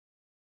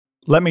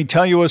Let Me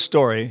Tell You a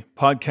Story,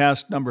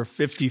 podcast number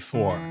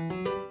 54.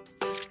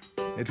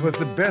 It was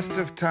the best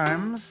of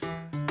times.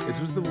 It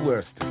was the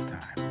worst of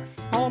times.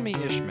 Call me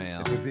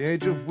Ishmael. It was the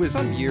age of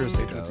wisdom. Some years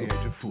It was ago, the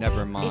age of fools.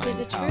 never mind It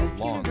is a how truth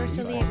long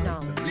universally we saw.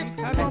 acknowledged.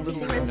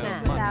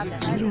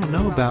 You don't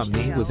know about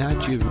me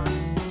without you.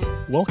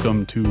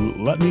 Welcome to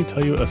Let Me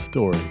Tell You a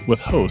Story with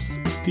hosts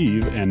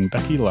Steve and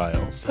Becky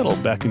Lyle. Settle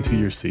back into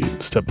your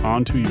seat, step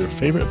onto your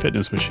favorite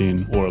fitness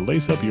machine, or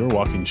lace up your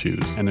walking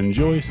shoes and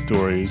enjoy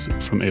stories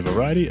from a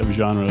variety of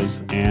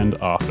genres and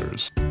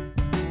authors.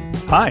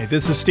 Hi,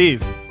 this is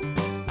Steve.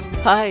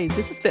 Hi,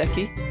 this is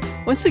Becky.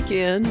 Once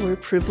again, we're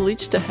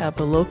privileged to have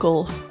a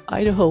local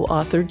Idaho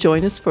author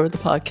join us for the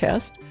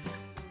podcast.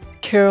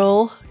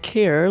 Carol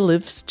Kerr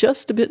lives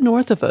just a bit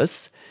north of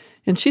us,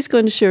 and she's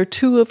going to share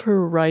two of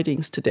her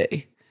writings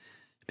today.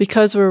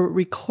 Because we're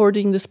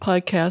recording this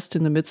podcast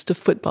in the midst of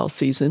football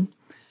season,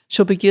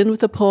 she'll begin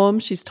with a poem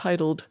she's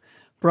titled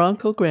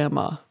Bronco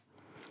Grandma.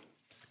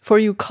 For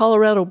you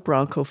Colorado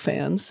Bronco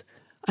fans,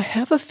 I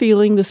have a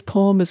feeling this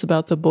poem is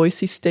about the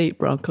Boise State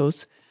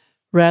Broncos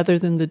rather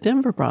than the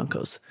Denver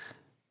Broncos.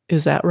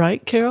 Is that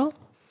right, Carol?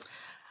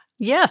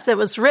 Yes, it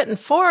was written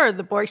for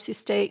the Boise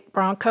State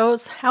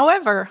Broncos.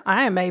 However,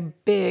 I am a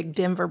big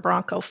Denver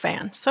Bronco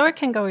fan, so it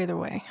can go either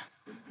way.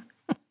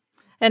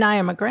 And I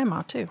am a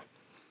grandma, too.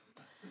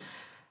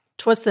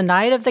 'Twas the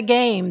night of the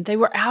game. They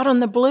were out on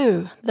the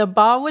blue. The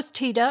ball was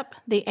teed up.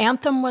 The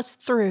anthem was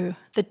through.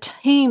 The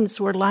teams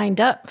were lined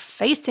up,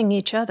 facing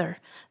each other.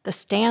 The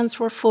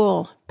stands were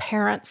full,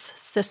 parents,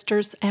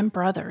 sisters, and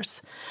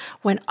brothers.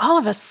 When all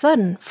of a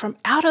sudden, from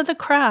out of the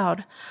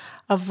crowd,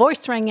 a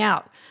voice rang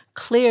out,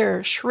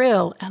 clear,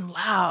 shrill, and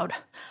loud.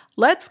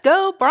 "Let's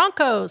go,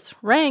 Broncos!"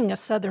 rang a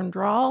southern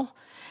drawl.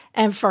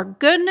 "And for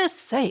goodness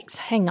sakes,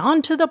 hang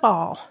on to the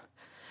ball."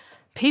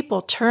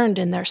 People turned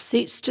in their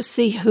seats to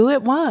see who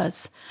it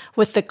was,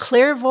 with the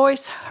clear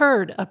voice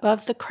heard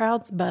above the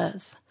crowd's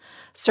buzz.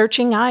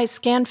 Searching eyes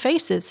scanned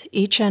faces,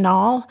 each and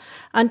all,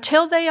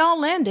 until they all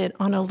landed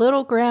on a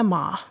little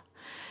grandma.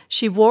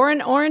 She wore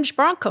an orange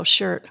Bronco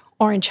shirt,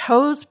 orange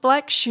hose,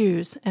 black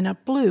shoes, and a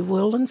blue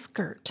woolen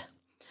skirt.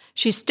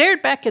 She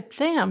stared back at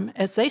them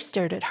as they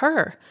stared at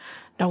her.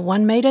 No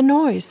one made a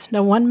noise,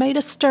 no one made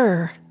a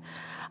stir.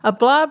 A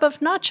blob of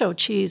nacho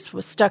cheese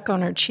was stuck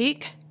on her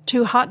cheek.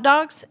 2 hot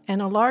dogs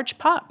and a large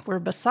pop were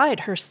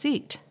beside her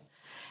seat.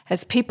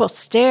 As people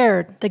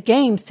stared, the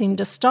game seemed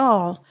to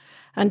stall,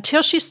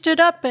 until she stood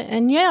up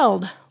and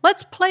yelled,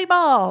 "Let's play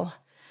ball!"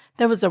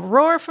 There was a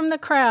roar from the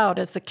crowd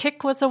as the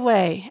kick was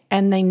away,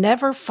 and they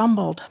never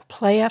fumbled,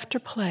 play after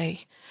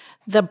play.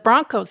 The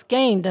Broncos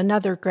gained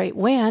another great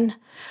win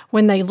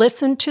when they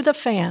listened to the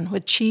fan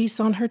with cheese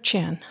on her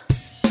chin.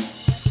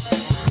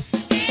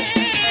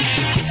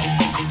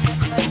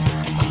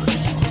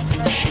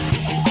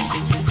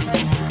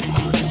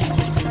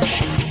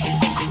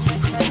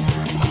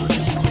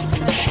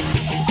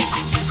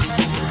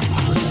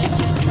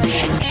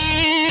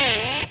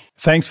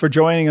 Thanks for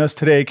joining us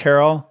today,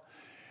 Carol.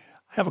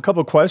 I have a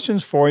couple of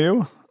questions for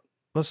you.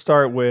 Let's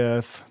start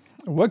with,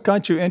 what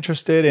got you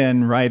interested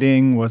in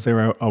writing? Was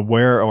there a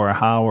where or a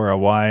how or a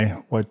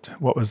why? What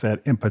was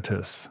that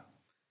impetus?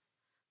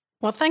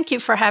 Well, thank you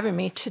for having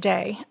me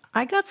today.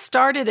 I got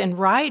started in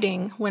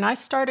writing when I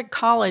started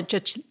college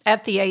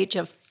at the age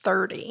of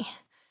 30.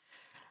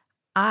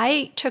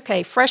 I took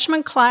a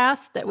freshman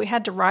class that we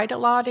had to write a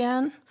lot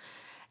in,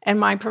 and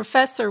my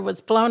professor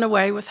was blown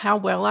away with how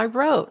well I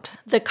wrote.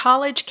 The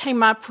college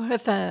came up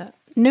with a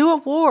new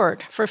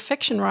award for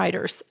fiction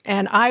writers,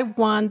 and I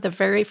won the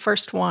very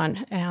first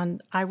one,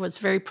 and I was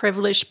very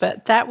privileged,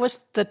 but that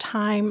was the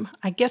time,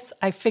 I guess,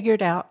 I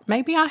figured out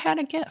maybe I had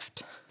a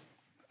gift.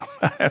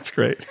 That's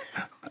great.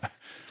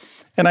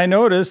 And I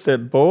noticed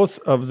that both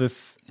of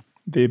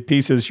the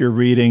pieces you're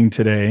reading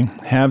today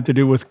have to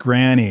do with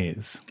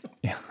grannies.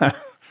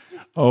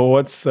 Oh,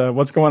 what's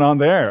going on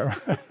there?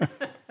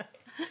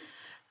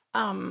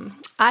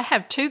 I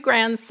have 2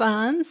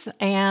 grandsons,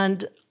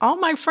 and all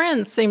my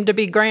friends seem to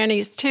be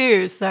grannies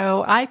too,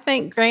 so I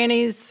think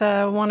grannies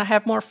want to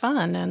have more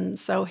fun, and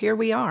so here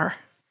we are.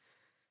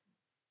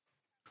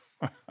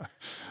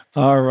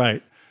 All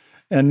right.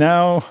 And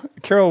now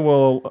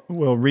Carol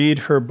will read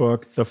her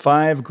book, The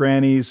 5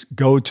 Grannies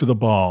Go to the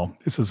Ball.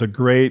 This is a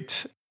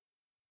great,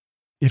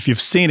 if you've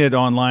seen it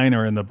online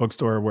or in the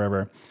bookstore or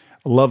wherever,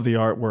 I love the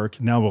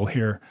artwork. Now we'll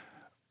hear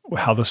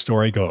how the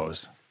story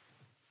goes.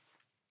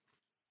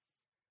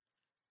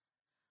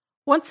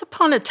 Once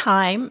upon a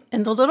time,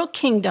 in the little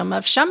kingdom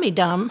of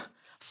Shummydum,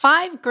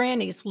 5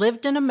 grannies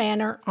lived in a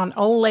manor on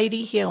Old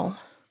Lady Hill.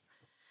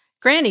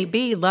 Granny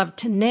B loved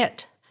to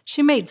knit.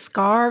 She made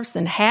scarves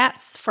and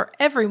hats for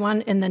everyone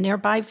in the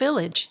nearby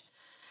village.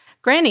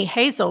 Granny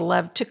Hazel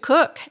loved to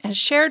cook and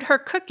shared her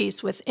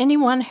cookies with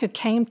anyone who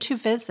came to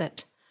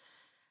visit.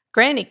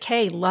 Granny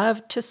Kay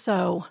loved to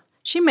sew.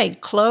 She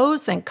made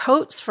clothes and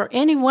coats for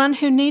anyone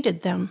who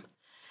needed them.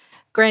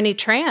 Granny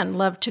Tran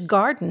loved to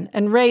garden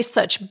and raise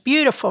such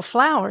beautiful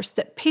flowers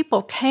that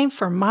people came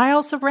for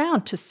miles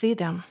around to see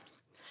them.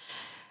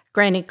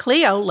 Granny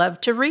Cleo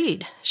loved to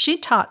read. She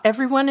taught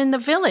everyone in the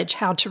village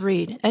how to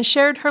read and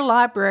shared her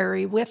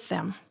library with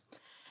them.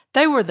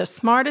 They were the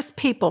smartest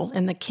people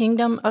in the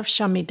kingdom of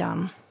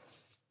Shumidum.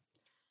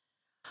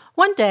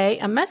 One day,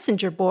 a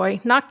messenger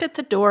boy knocked at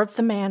the door of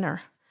the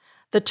manor.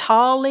 The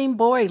tall, lean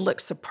boy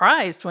looked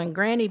surprised when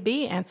Granny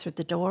Bee answered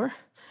the door.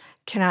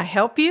 "Can I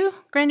help you?"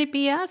 Granny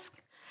Bee asked.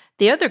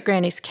 The other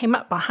grannies came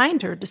up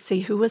behind her to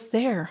see who was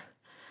there.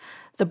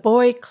 The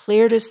boy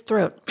cleared his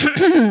throat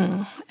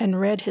and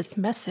read his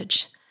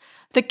message.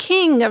 "The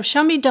king of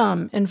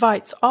Shumidum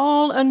invites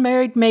all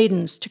unmarried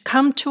maidens to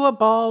come to a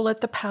ball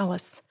at the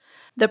palace.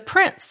 The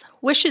prince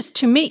wishes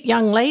to meet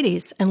young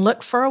ladies and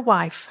look for a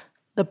wife.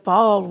 The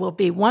ball will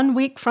be 1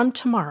 week from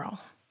tomorrow."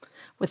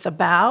 With a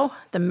bow,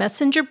 the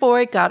messenger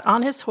boy got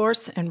on his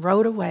horse and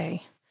rode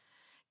away.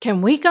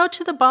 "Can we go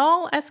to the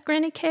ball?" asked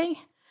Granny Kay.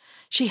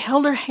 She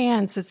held her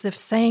hands as if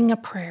saying a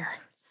prayer.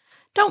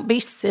 "Don't be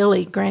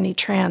silly," Granny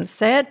Tran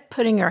said,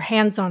 putting her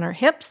hands on her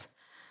hips.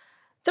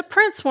 "The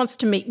prince wants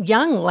to meet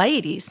young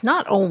ladies,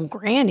 not old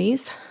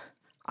grannies."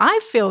 "I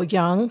feel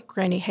young,"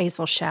 Granny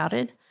Hazel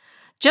shouted.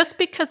 "Just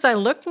because I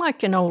look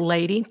like an old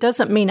lady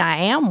doesn't mean I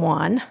am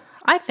one.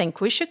 I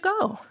think we should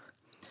go."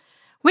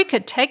 "We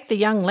could take the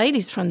young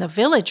ladies from the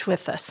village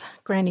with us,"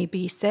 Granny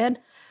Bee said.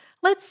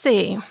 "Let's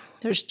see.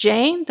 There's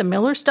Jane, the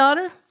miller's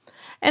daughter,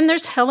 and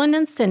there's Helen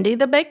and Cindy,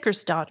 the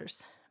baker's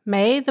daughters,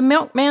 May, the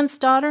milkman's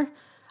daughter,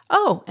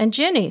 oh, and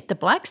Jenny, the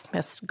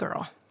blacksmith's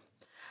girl."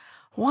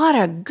 "What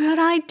a good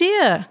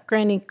idea!"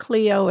 Granny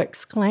Cleo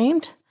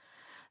exclaimed.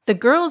 "The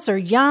girls are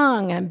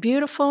young and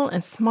beautiful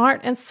and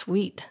smart and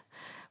sweet.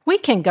 We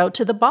can go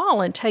to the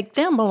ball and take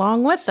them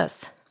along with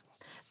us."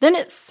 "Then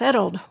it's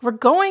settled. We're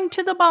going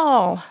to the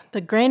ball."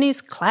 The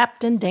grannies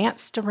clapped and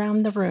danced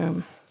around the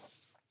room.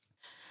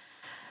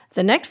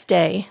 The next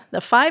day,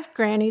 the 5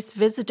 grannies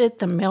visited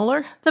the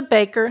miller, the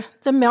baker,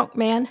 the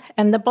milkman,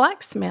 and the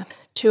blacksmith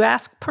to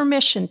ask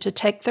permission to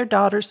take their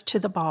daughters to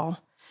the ball.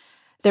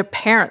 Their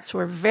parents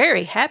were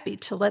very happy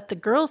to let the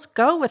girls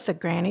go with the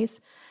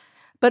grannies,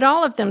 but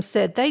all of them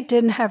said they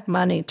didn't have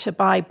money to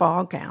buy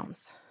ball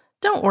gowns.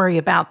 "Don't worry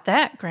about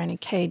that," Granny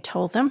Kay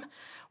told them.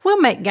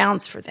 "We'll make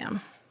gowns for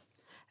them."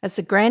 As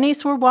the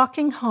grannies were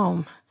walking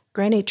home,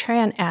 Granny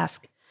Tran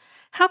asked,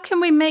 "How can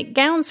we make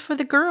gowns for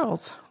the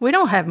girls? We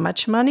don't have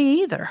much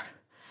money either."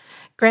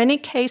 Granny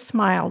Kay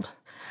smiled.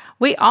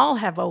 "We all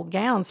have old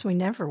gowns we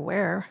never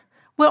wear.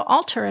 We'll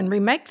alter and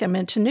remake them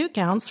into new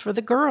gowns for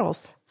the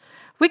girls.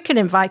 We could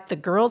invite the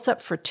girls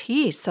up for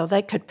tea so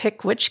they could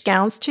pick which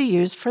gowns to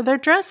use for their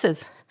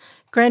dresses,"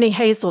 Granny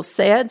Hazel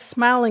said,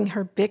 smiling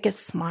her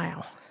biggest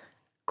smile.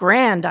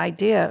 "Grand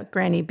idea,"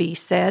 Granny Bee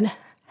said.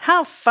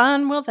 "How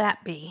fun will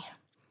that be?"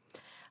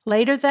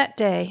 Later that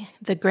day,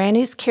 the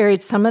grannies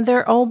carried some of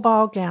their old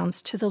ball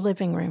gowns to the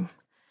living room.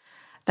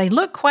 "They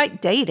look quite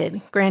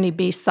dated," Granny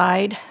Bee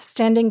sighed,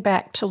 standing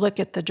back to look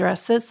at the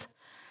dresses.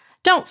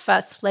 "Don't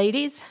fuss,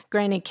 ladies,"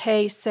 Granny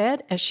Kay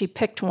said as she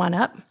picked one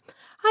up.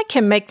 "I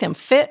can make them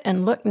fit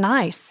and look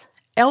nice.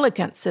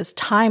 Elegance is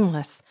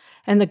timeless,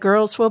 and the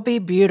girls will be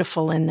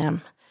beautiful in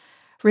them.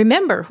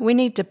 Remember, we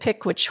need to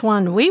pick which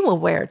one we will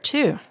wear,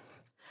 too."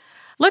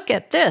 "Look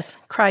at this,"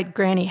 cried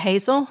Granny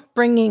Hazel,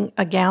 bringing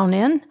a gown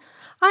in.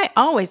 "I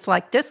always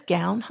liked this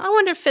gown. I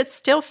wonder if it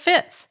still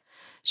fits."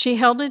 She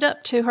held it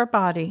up to her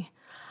body.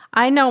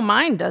 "I know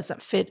mine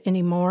doesn't fit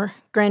anymore,"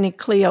 Granny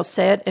Cleo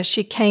said as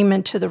she came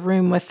into the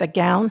room with the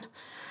gown.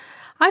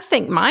 "I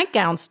think my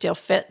gown still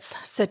fits,"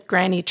 said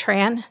Granny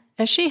Tran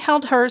as she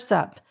held hers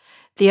up.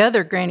 The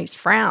other grannies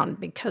frowned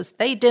because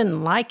they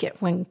didn't like it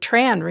when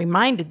Tran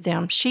reminded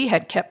them she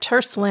had kept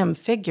her slim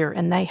figure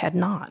and they had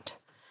not.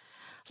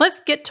 "Let's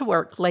get to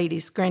work,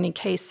 ladies," Granny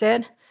Kay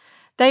said.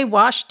 They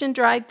washed and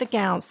dried the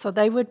gowns so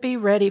they would be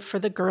ready for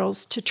the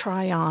girls to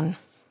try on.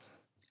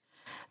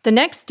 The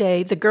next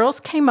day, the girls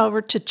came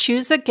over to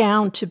choose a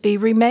gown to be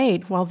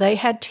remade while they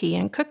had tea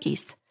and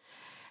cookies.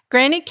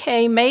 Granny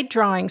Kay made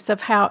drawings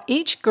of how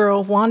each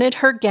girl wanted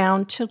her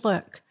gown to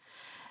look.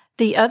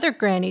 The other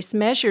grannies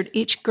measured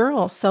each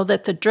girl so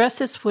that the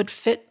dresses would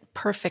fit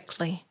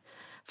perfectly.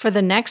 For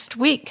the next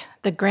week,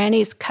 the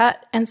grannies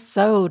cut and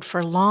sewed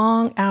for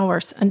long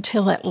hours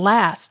until at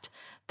last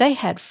they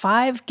had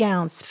 5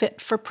 gowns fit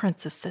for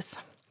princesses.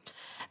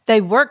 They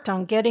worked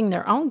on getting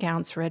their own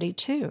gowns ready,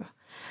 too.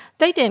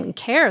 They didn't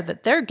care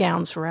that their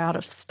gowns were out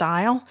of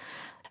style.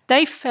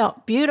 They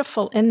felt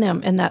beautiful in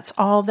them, and that's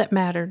all that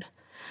mattered.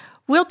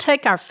 "We'll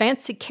take our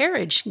fancy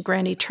carriage,"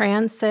 Granny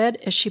Tran said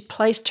as she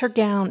placed her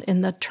gown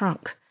in the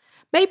trunk.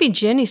 "Maybe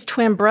Jenny's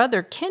twin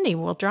brother, Kenny,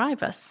 will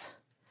drive us."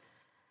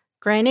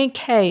 Granny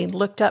Kay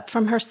looked up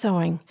from her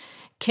sewing.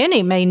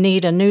 "Kenny may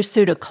need a new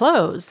suit of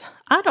clothes.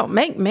 I don't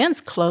make men's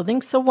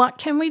clothing, so what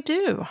can we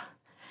do?"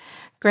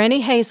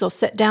 Granny Hazel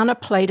set down a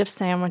plate of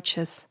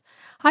sandwiches.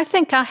 "I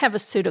think I have a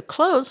suit of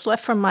clothes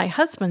left from my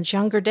husband's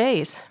younger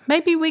days.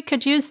 Maybe we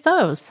could use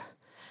those."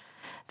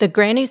 The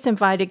grannies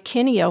invited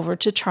Kenny over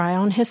to try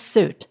on his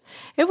suit.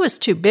 It was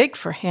too big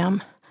for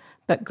him,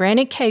 but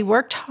Granny Kay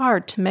worked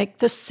hard to make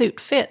the suit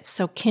fit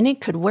so Kenny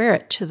could wear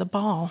it to the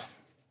ball.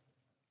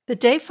 The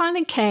day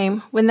finally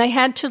came when they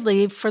had to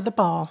leave for the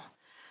ball.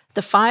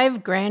 The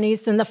 5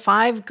 grannies and the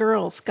 5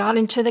 girls got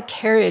into the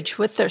carriage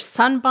with their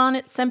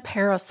sunbonnets and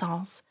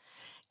parasols.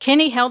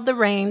 Kenny held the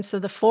reins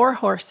of the 4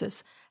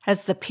 horses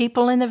as the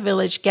people in the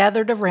village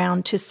gathered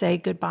around to say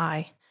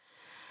goodbye.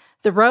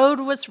 The road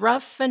was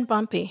rough and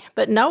bumpy,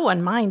 but no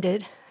one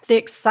minded. The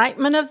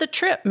excitement of the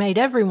trip made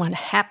everyone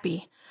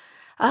happy.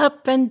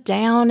 Up and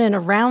down and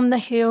around the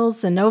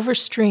hills and over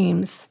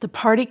streams, the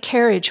party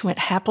carriage went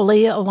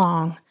happily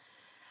along.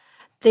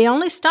 The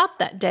only stop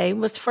that day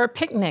was for a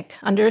picnic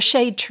under a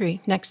shade tree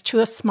next to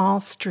a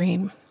small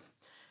stream.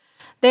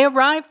 They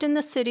arrived in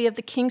the city of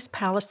the king's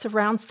palace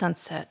around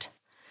sunset.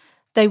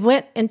 They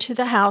went into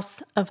the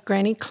house of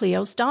Granny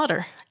Cleo's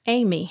daughter,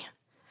 Amy.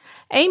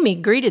 Amy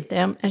greeted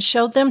them and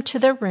showed them to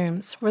their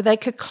rooms where they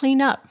could clean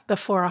up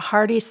before a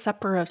hearty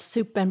supper of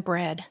soup and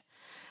bread.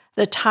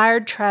 The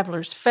tired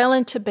travelers fell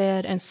into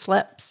bed and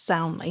slept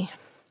soundly.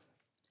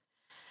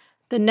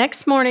 The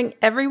next morning,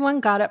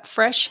 everyone got up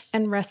fresh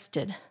and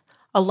rested.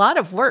 A lot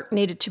of work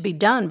needed to be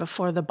done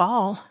before the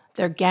ball.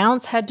 Their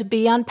gowns had to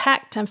be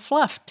unpacked and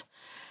fluffed.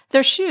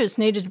 Their shoes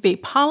needed to be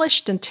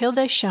polished until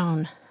they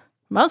shone.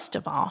 Most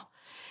of all,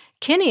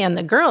 Kenny and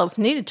the girls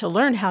needed to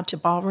learn how to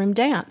ballroom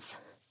dance.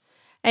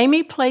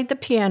 Amy played the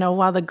piano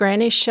while the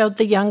grannies showed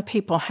the young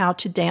people how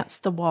to dance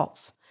the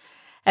waltz.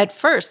 At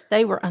first,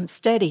 they were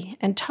unsteady,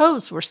 and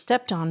toes were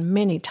stepped on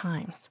many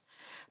times.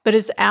 But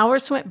as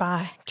hours went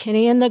by,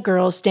 Kenny and the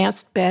girls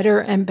danced better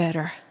and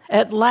better.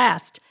 At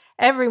last,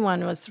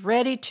 everyone was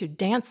ready to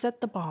dance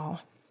at the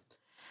ball.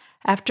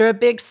 After a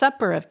big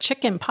supper of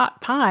chicken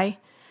pot pie,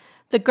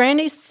 the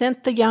grannies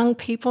sent the young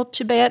people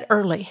to bed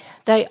early.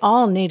 They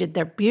all needed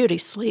their beauty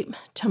sleep.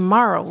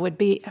 Tomorrow would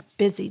be a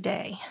busy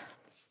day.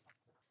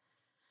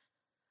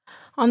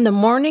 On the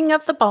morning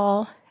of the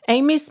ball,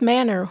 Amy's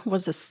manor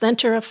was a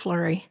center of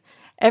flurry.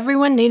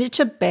 Everyone needed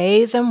to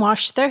bathe and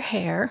wash their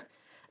hair.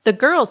 The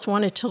girls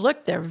wanted to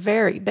look their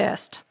very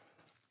best.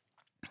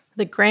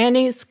 The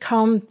grannies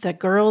combed the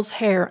girls'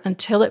 hair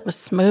until it was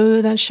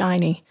smooth and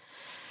shiny.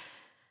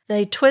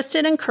 They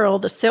twisted and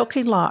curled the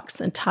silky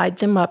locks and tied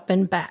them up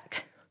and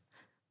back.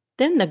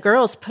 Then the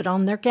girls put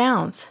on their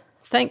gowns.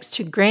 Thanks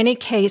to Granny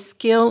Kay's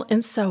skill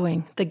in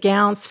sewing, the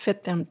gowns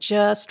fit them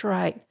just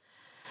right.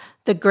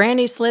 The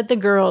grannies led the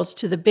girls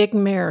to the big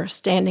mirror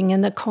standing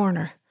in the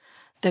corner.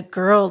 The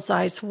girls'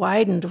 eyes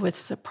widened with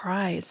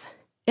surprise.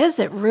 "Is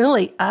it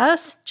really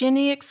us?"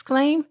 Jenny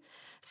exclaimed,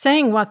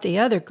 saying what the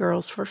other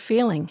girls were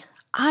feeling.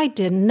 "I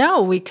didn't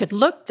know we could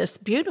look this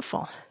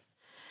beautiful."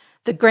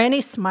 The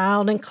grannies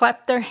smiled and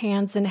clapped their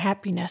hands in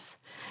happiness.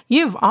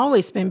 "You've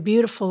always been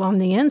beautiful on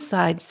the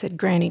inside," said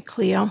Granny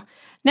Cleo.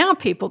 "Now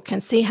people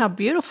can see how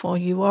beautiful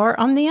you are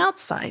on the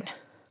outside."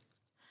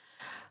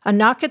 A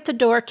knock at the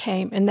door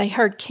came, and they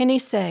heard Kenny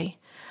say,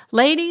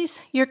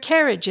 "Ladies, your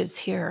carriage is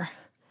here."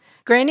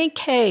 Granny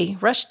Kay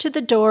rushed to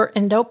the door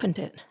and opened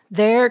it.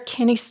 There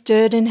Kenny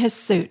stood in his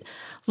suit,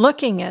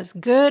 looking as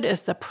good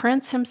as the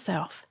prince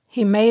himself.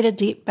 He made a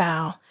deep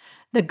bow.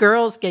 The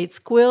girls gave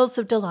squeals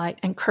of delight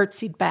and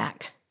curtsied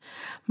back.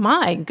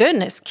 "My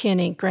goodness,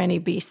 Kenny," Granny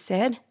B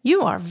said,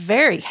 "you are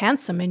very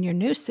handsome in your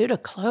new suit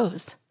of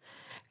clothes."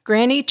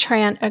 Granny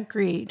Tran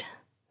agreed.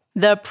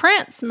 "The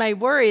prince may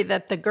worry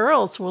that the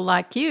girls will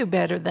like you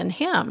better than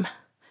him."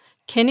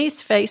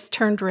 Kenny's face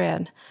turned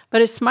red,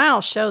 but his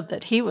smile showed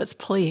that he was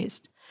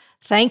pleased.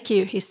 "Thank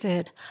you," he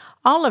said.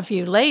 "All of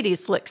you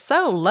ladies look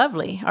so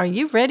lovely. Are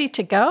you ready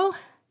to go?"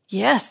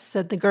 "Yes,"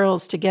 said the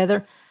girls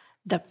together.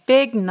 The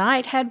big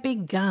night had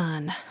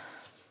begun.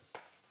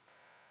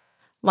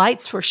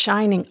 Lights were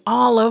shining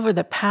all over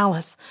the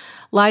palace,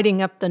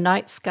 lighting up the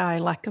night sky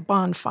like a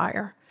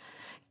bonfire.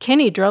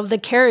 Kenny drove the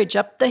carriage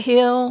up the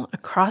hill,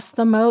 across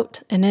the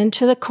moat, and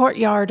into the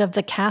courtyard of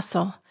the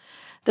castle.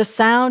 The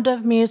sound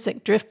of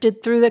music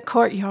drifted through the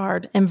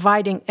courtyard,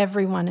 inviting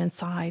everyone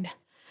inside.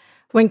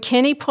 When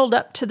Kenny pulled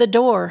up to the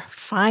door,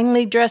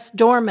 finely dressed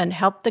doormen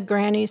helped the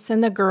grannies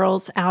and the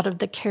girls out of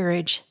the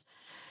carriage.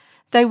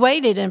 They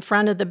waited in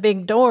front of the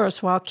big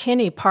doors while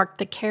Kenny parked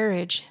the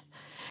carriage.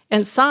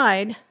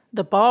 Inside,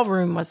 the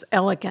ballroom was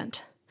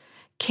elegant.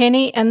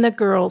 Kenny and the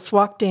girls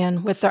walked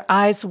in with their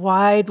eyes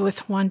wide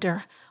with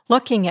wonder,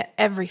 looking at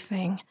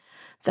everything.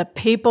 The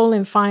people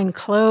in fine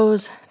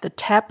clothes, the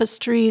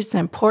tapestries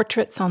and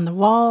portraits on the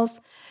walls,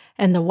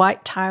 and the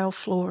white tile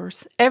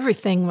floors.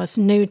 Everything was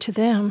new to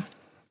them.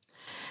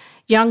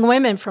 Young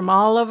women from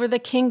all over the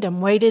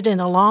kingdom waited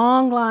in a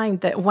long line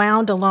that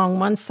wound along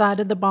one side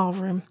of the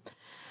ballroom.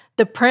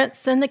 The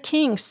prince and the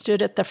king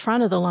stood at the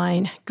front of the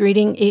line,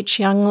 greeting each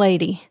young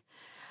lady.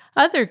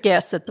 Other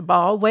guests at the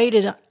ball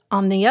waited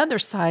on the other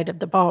side of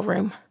the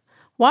ballroom,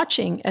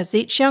 watching as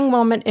each young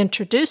woman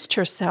introduced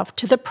herself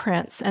to the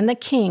prince and the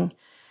king,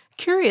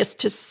 curious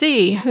to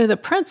see who the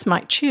prince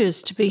might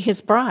choose to be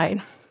his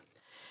bride.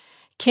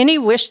 Kenny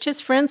wished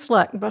his friends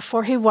luck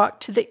before he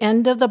walked to the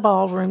end of the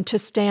ballroom to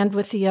stand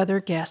with the other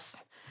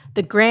guests.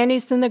 The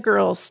grannies and the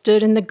girls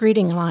stood in the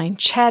greeting line,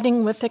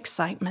 chatting with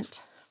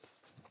excitement.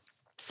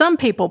 Some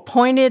people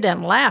pointed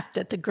and laughed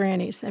at the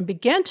grannies and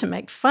began to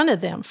make fun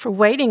of them for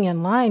waiting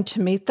in line to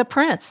meet the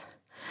prince.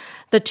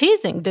 The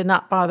teasing did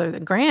not bother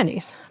the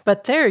grannies,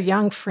 but their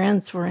young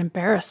friends were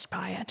embarrassed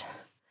by it.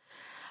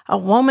 A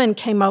woman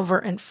came over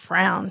and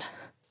frowned.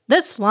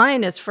 "This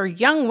line is for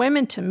young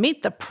women to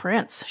meet the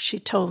prince," she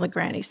told the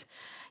grannies.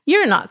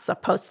 "You're not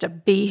supposed to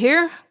be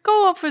here.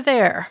 Go over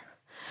there."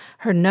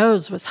 Her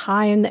nose was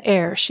high in the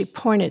air. She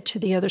pointed to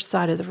the other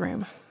side of the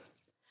room.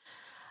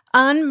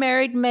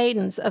 "Unmarried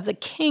maidens of the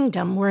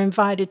kingdom were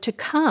invited to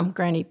come,"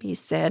 Granny Bee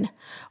said.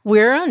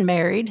 "We're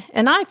unmarried,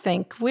 and I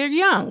think we're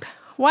young.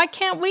 Why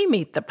can't we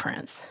meet the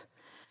prince?"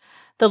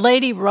 The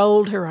lady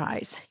rolled her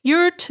eyes.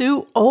 "You're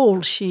too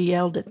old," she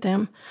yelled at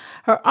them.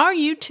 "Or are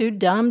you too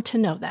dumb to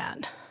know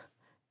that?"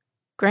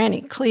 Granny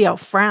Cleo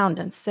frowned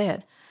and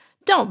said,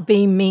 "Don't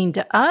be mean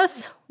to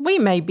us. We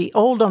may be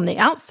old on the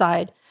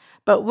outside,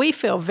 but we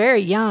feel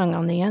very young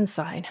on the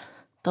inside."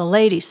 The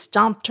lady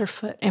stomped her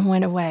foot and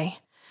went away.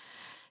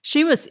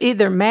 She was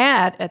either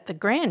mad at the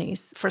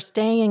grannies for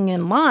staying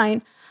in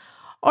line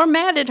or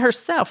mad at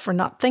herself for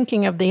not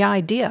thinking of the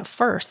idea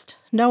first.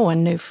 No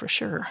one knew for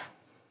sure.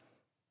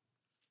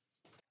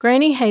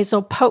 Granny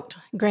Hazel poked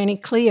Granny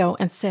Cleo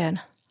and said,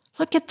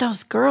 "Look at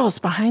those girls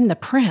behind the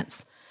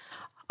prince."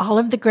 All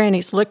of the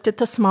grannies looked at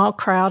the small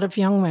crowd of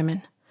young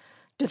women.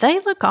 "Do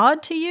they look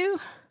odd to you?"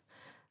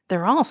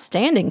 "They're all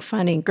standing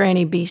funny,"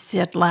 Granny Bee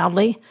said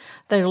loudly.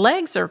 "Their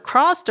legs are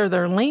crossed or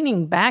they're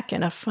leaning back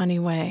in a funny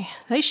way.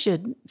 They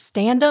should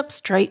stand up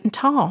straight and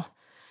tall."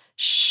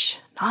 "Shh,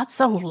 not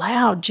so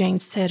loud," Jane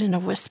said in a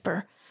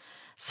whisper.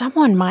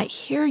 "Someone might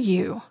hear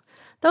you.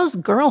 Those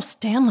girls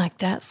stand like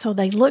that so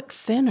they look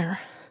thinner."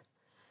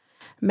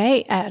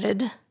 May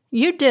added,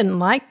 "You didn't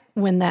like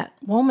when that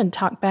woman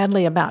talked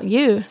badly about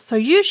you, so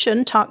you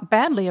shouldn't talk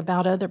badly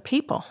about other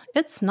people.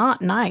 It's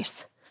not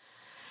nice."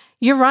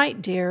 "You're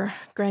right, dear,"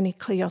 Granny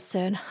Cleo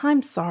said.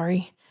 "I'm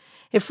sorry.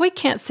 If we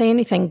can't say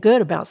anything good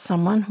about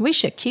someone, we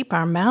should keep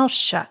our mouths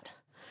shut."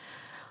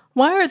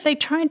 "Why are they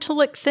trying to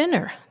look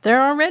thinner?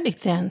 They're already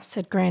thin,"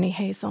 said Granny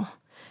Hazel.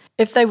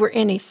 "If they were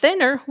any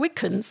thinner, we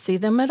couldn't see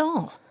them at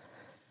all."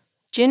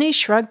 Jenny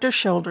shrugged her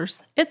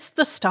shoulders. "It's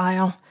the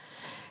style."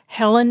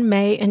 Helen,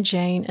 May, and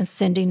Jane and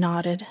Cindy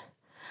nodded.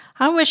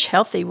 "I wish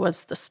healthy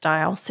was the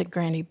style," said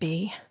Granny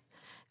Bee.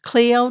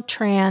 Cleo,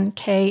 Tran,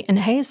 Kay, and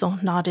Hazel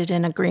nodded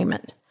in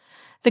agreement.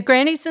 The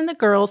grannies and the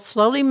girls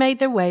slowly made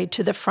their way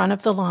to the front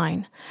of the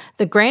line.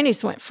 The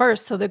grannies went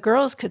first so the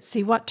girls could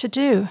see what to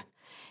do.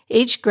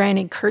 Each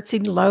granny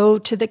curtsied low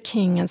to the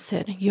king and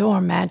said,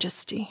 "Your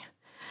Majesty."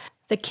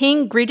 The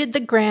king greeted the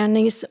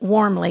grannies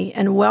warmly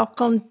and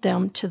welcomed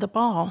them to the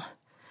ball.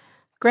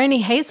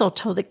 Granny Hazel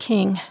told the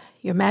king,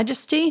 "Your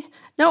Majesty,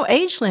 no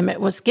age limit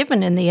was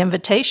given in the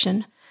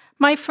invitation.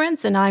 My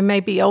friends and I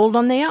may be old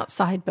on the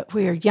outside, but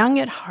we are young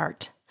at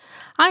heart."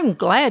 "I'm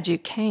glad you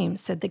came,"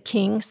 said the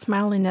king,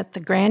 smiling at the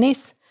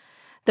grannies.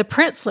 The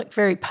prince looked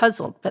very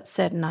puzzled, but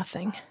said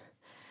nothing.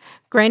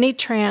 Granny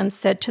Tran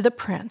said to the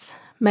prince,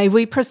 "May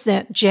we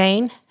present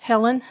Jane,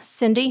 Helen,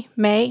 Cindy,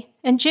 May,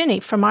 and Jenny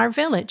from our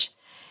village.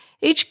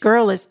 Each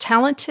girl is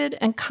talented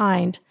and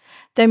kind.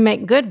 They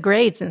make good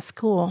grades in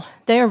school.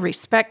 They are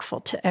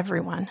respectful to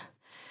everyone."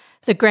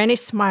 The granny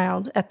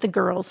smiled at the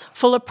girls,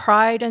 full of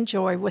pride and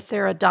joy with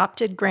their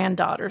adopted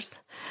granddaughters.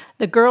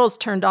 The girls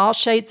turned all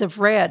shades of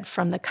red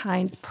from the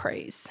kind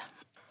praise.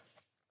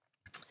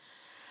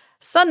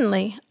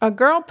 Suddenly, a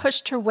girl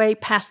pushed her way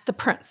past the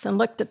prince and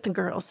looked at the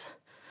girls.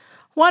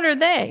 "What are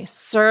they,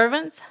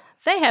 servants?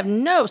 They have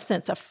no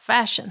sense of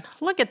fashion.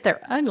 Look at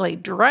their ugly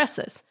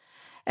dresses.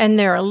 And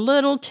they're a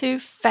little too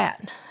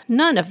fat.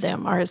 None of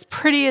them are as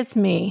pretty as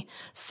me.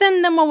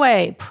 Send them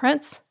away,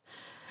 prince."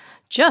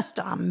 "Just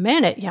a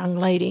minute, young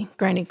lady,"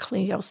 Granny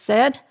Cleo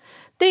said.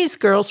 "These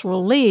girls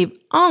will leave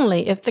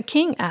only if the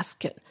king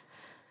asks it.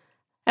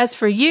 As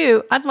for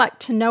you, I'd like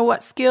to know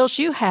what skills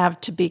you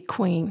have to be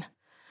queen."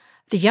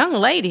 The young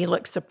lady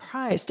looked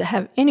surprised to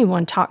have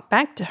anyone talk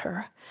back to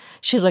her.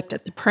 She looked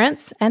at the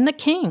prince and the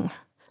king.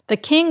 The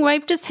king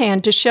waved his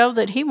hand to show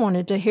that he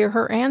wanted to hear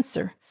her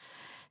answer.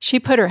 She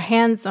put her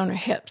hands on her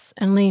hips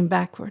and leaned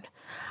backward.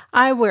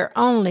 "I wear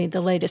only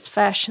the latest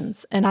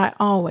fashions, and I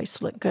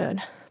always look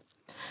good."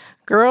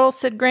 "Girls,"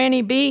 said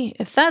Granny Bee,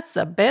 "if that's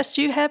the best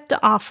you have to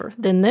offer,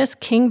 then this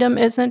kingdom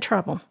is in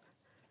trouble.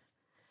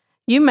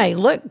 You may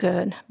look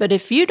good, but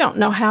if you don't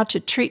know how to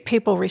treat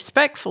people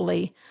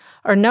respectfully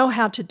or know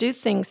how to do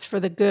things for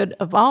the good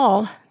of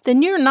all,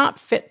 then you're not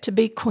fit to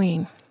be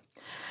queen."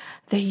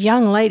 The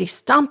young lady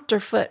stomped her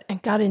foot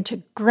and got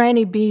into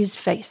Granny Bee's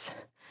face.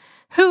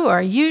 "Who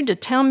are you to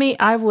tell me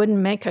I wouldn't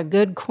make a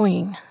good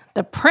queen?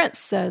 The prince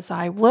says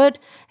I would,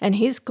 and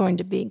he's going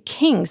to be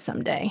king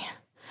someday."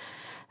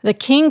 The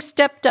king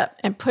stepped up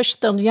and pushed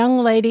the young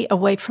lady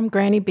away from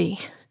Granny Bee.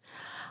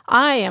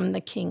 "I am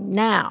the king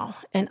now,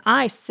 and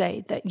I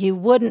say that you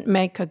wouldn't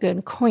make a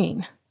good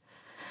queen."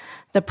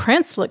 The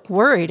prince looked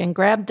worried and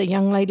grabbed the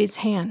young lady's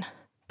hand.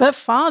 "But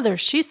father,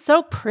 she's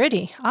so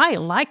pretty. I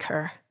like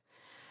her."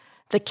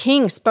 The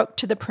king spoke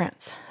to the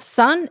prince.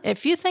 "Son,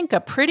 if you think a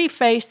pretty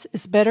face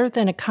is better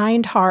than a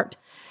kind heart,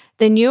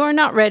 then you are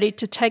not ready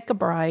to take a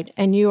bride,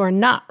 and you are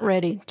not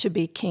ready to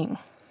be king."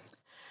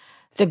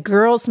 The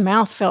girl's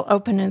mouth fell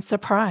open in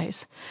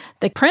surprise.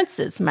 The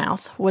prince's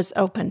mouth was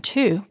open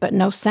too, but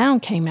no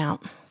sound came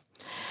out.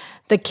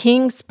 The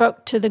king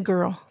spoke to the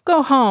girl,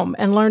 "Go home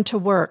and learn to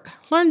work.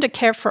 Learn to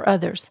care for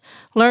others.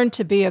 Learn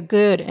to be a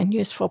good and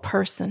useful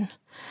person."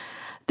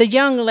 The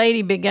young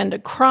lady began to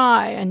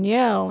cry and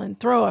yell and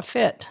throw a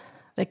fit.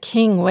 The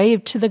king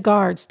waved to the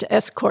guards to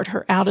escort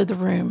her out of the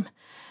room.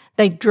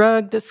 They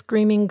dragged the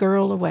screaming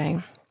girl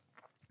away.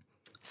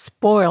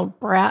 "Spoiled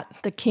brat,"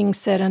 the king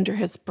said under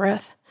his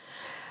breath.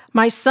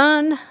 "My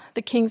son,"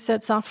 the king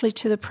said softly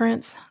to the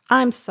prince,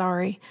 "I'm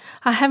sorry.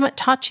 I haven't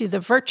taught you the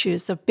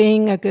virtues of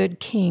being a good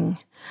king.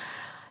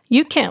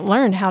 You can't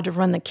learn how to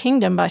run the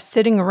kingdom by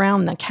sitting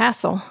around the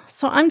castle,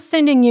 so I'm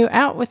sending you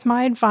out with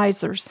my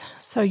advisors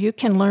so you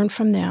can learn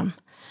from them."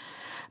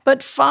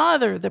 "But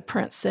father," the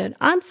prince said,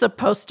 "I'm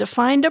supposed to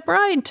find a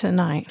bride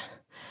tonight."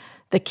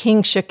 The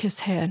king shook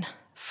his head.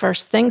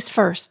 "First things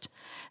first.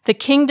 The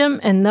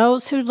kingdom and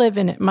those who live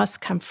in it must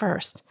come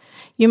first.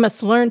 You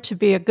must learn to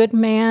be a good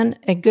man,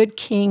 a good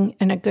king,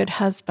 and a good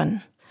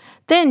husband.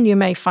 Then you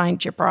may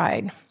find your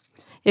bride.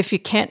 If you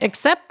can't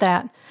accept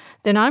that,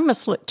 then I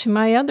must look to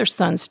my other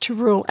sons to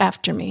rule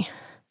after me."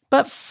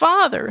 "But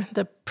father,"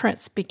 the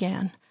prince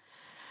began.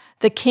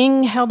 The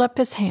king held up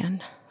his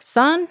hand.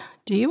 "Son,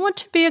 do you want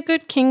to be a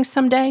good king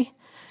someday?"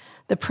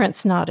 The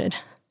prince nodded.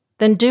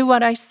 "Then do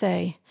what I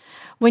say.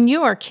 When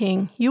you are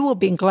king, you will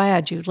be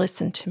glad you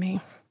listened to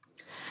me."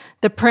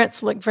 The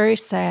prince looked very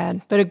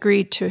sad, but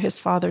agreed to his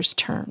father's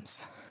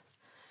terms.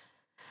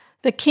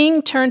 The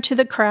king turned to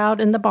the crowd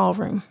in the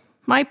ballroom.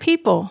 "My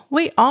people,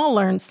 we all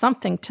learned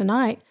something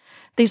tonight.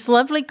 These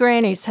lovely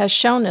grannies have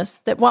shown us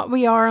that what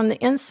we are on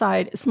the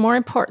inside is more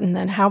important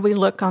than how we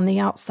look on the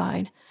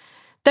outside.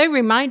 They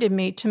reminded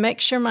me to make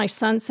sure my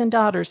sons and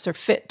daughters are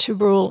fit to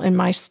rule in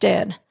my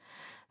stead.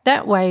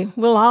 That way,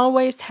 we'll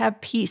always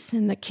have peace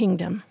in the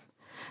kingdom."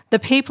 The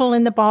people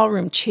in the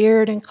ballroom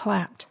cheered and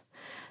clapped.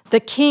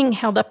 The king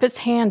held up his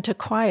hand to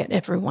quiet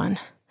everyone.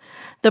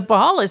 "The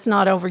ball is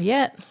not over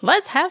yet.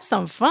 Let's have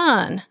some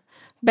fun.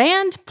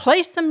 Band,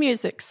 play some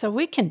music so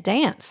we can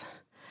dance."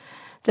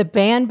 The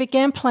band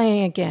began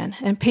playing again,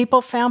 and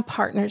people found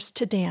partners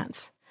to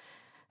dance.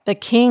 The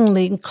king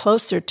leaned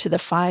closer to the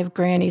 5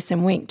 grannies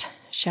and winked.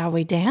 "Shall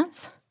we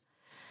dance?"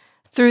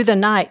 Through the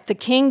night, the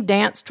king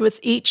danced with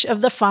each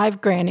of the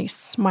 5 grannies,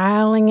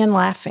 smiling and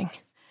laughing.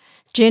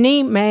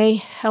 Jenny, May,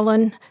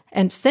 Helen,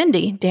 and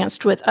Cindy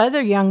danced with other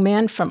young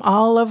men from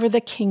all over the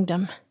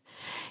kingdom.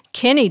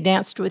 Kenny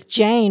danced with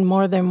Jane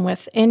more than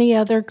with any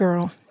other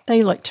girl.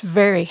 They looked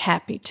very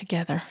happy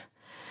together.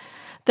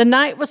 The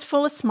night was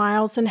full of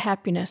smiles and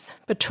happiness.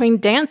 Between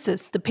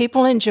dances, the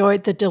people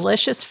enjoyed the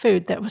delicious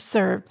food that was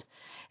served.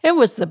 It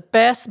was the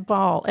best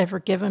ball ever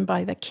given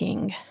by the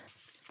king.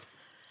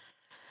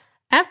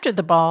 After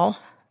the ball,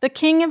 the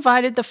king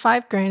invited the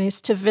 5 grannies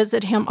to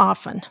visit him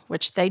often,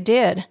 which they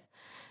did.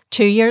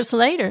 2 years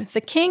later,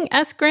 the king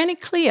asked Granny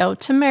Cleo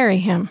to marry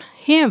him.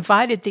 He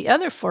invited the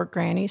other 4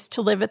 grannies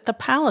to live at the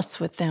palace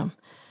with them.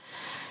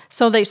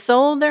 So they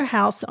sold their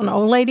house on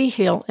Old Lady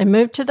Hill and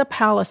moved to the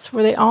palace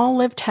where they all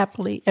lived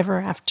happily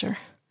ever after.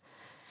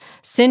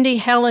 Cindy,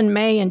 Helen,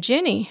 May, and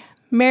Jenny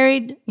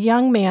married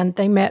young men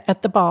they met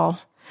at the ball.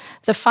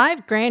 The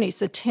 5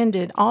 grannies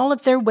attended all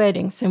of their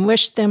weddings and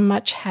wished them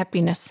much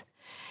happiness.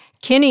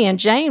 Kenny and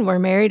Jane were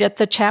married at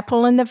the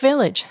chapel in the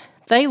village.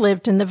 They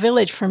lived in the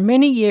village for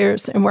many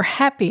years and were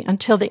happy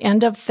until the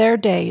end of their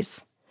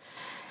days.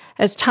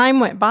 As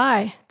time went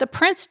by, the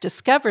prince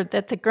discovered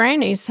that the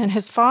grannies and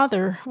his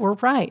father were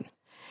right.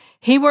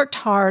 He worked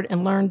hard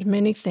and learned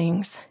many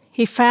things.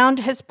 He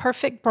found his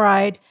perfect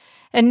bride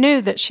and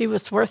knew that she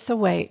was worth the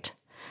wait.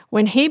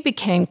 When he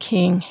became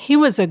king, he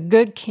was a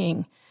good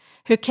king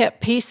who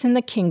kept peace in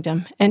the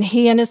kingdom, and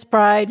he and his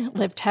bride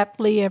lived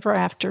happily ever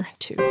after,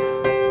 too.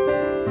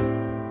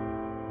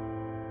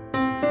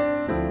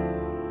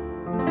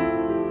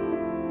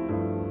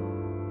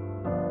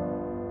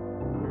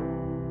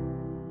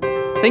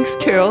 Thanks,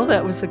 Carol.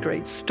 That was a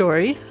great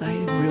story. I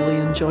really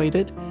enjoyed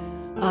it.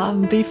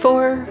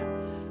 Before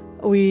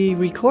we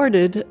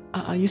recorded,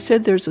 you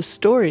said there's a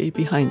story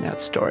behind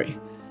that story.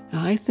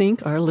 I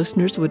think our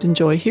listeners would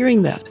enjoy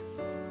hearing that.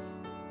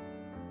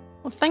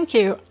 Well, thank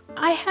you.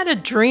 I had a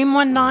dream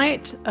one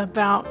night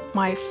about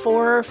my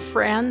 4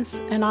 friends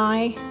and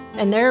I,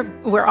 and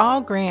we're all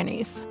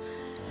grannies,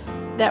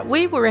 that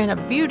we were in a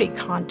beauty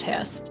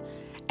contest,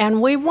 and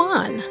we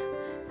won.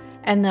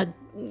 And the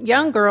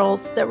young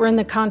girls that were in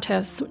the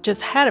contest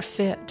just had a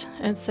fit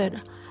and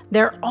said,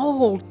 they're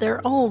old,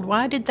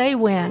 why did they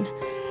win?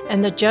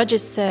 And the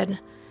judges said,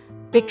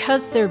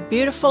 because they're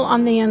beautiful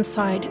on the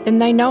inside and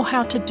they know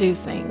how to do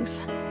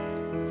things.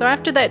 So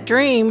after that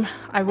dream,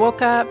 I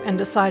woke up and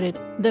decided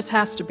this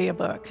has to be a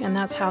book, and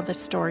that's how this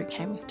story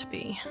came to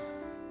be.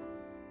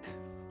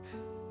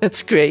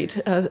 That's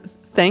great.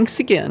 Thanks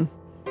again.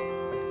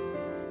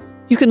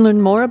 You can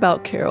learn more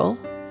about Carol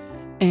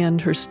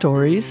and her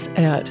stories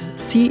at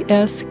cskjar.com.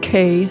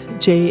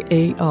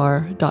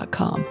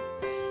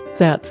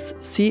 That's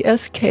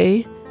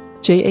CSKJAR.com.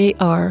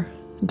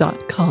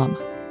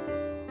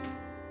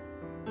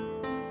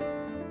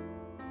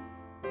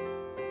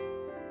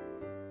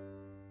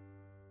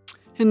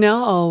 And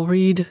now I'll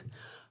read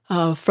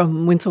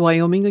from Windsor,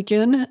 Wyoming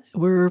again.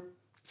 We're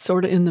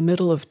sort of in the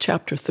middle of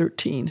chapter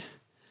 13.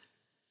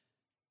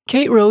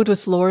 Kate rode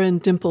with Laura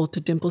and Dimple to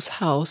Dimple's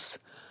house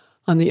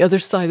on the other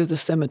side of the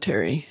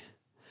cemetery.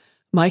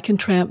 Mike and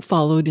Tramp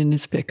followed in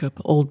his pickup,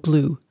 Old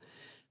Blue.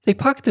 They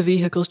parked the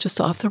vehicles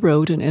just off the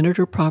road and entered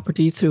her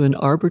property through an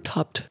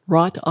arbor-topped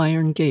wrought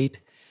iron gate.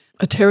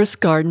 A terrace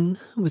garden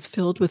was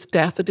filled with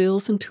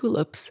daffodils and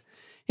tulips,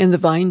 and the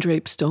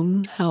vine-draped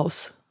stone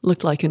house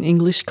looked like an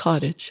English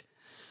cottage.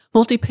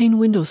 Multi-pane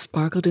windows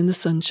sparkled in the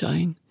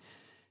sunshine,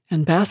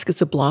 and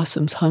baskets of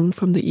blossoms hung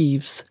from the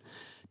eaves.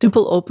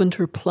 Dimple opened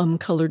her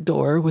plum-colored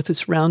door with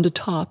its rounded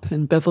top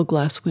and bevel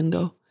glass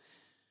window.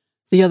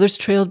 The others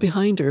trailed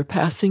behind her,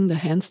 passing the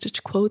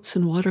hand-stitched quotes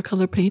and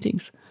watercolor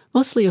paintings,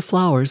 mostly of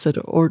flowers that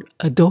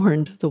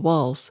adorned the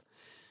walls.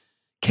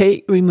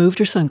 Kate removed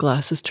her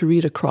sunglasses to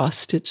read a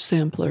cross-stitched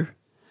sampler.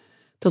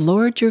 "The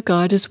Lord your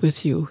God is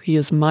with you. He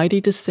is mighty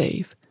to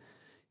save.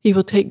 He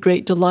will take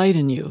great delight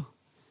in you.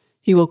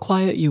 He will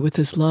quiet you with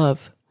his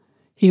love.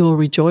 He will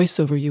rejoice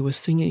over you with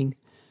singing."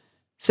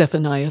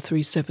 Zephaniah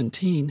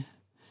 3:17.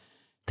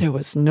 There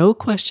was no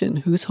question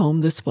whose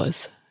home this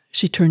was.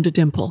 She turned to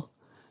Dimple.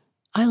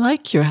 "I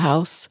like your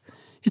house.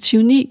 It's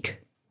unique."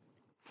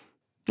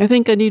 "I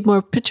think I need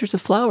more pictures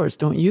of flowers,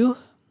 don't you?"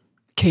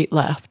 Kate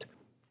laughed.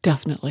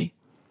 "Definitely."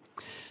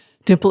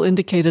 Dimple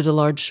indicated a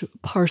large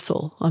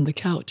parcel on the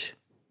couch.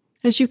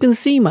 "As you can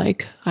see,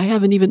 Mike, I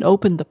haven't even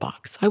opened the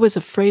box. I was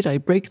afraid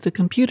I'd break the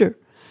computer,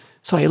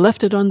 so I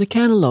left it on the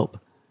cantaloupe."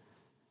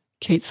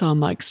 Kate saw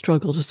Mike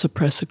struggle to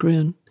suppress a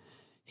grin.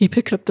 He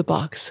picked up the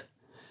box.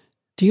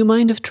 "Do you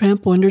mind if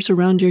Tramp wanders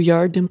around your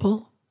yard,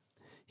 Dimple?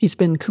 He's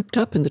been cooped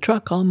up in the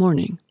truck all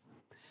morning.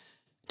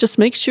 Just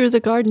make sure the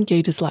garden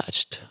gate is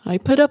latched. I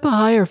put up a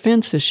higher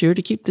fence this year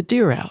to keep the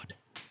deer out.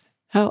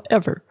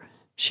 However,"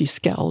 she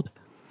scowled,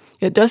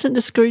 "it doesn't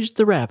discourage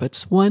the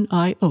rabbits one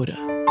iota."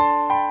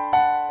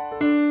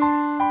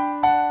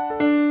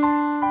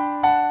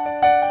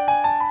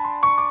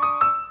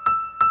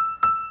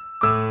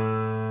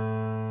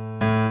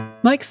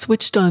 Mike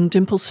switched on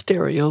Dimple's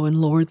stereo and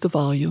lowered the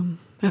volume.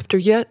 After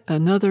yet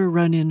another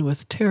run-in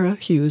with Tara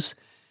Hughes,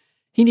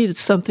 he needed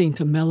something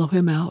to mellow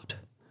him out.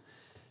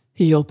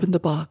 He opened the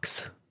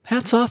box.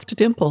 Hats off to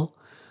Dimple.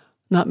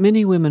 Not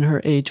many women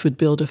her age would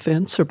build a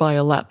fence or buy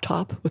a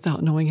laptop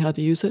without knowing how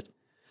to use it.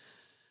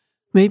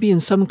 Maybe in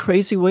some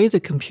crazy way the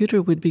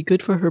computer would be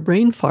good for her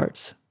brain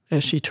farts,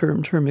 as she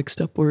termed her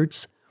mixed-up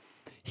words.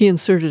 He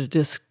inserted a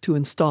disk to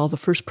install the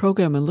first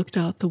program and looked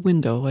out the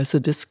window as the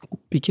disk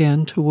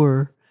began to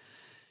whir.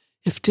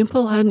 If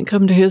Dimple hadn't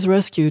come to his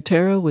rescue,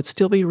 Tara would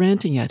still be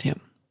ranting at him.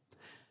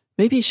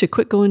 Maybe he should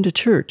quit going to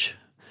church.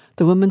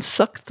 The woman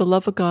sucked the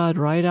love of God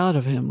right out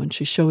of him when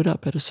she showed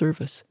up at a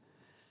service.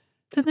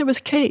 Then there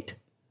was Kate.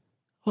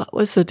 What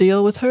was the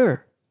deal with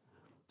her?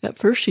 At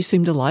first she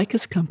seemed to like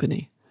his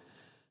company,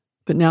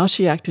 but now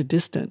she acted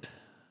distant.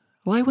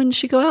 Why wouldn't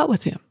she go out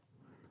with him?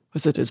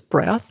 Was it his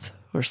breath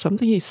or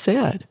something he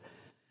said?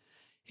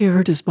 He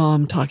heard his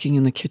mom talking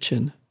in the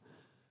kitchen,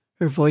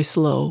 her voice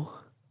low.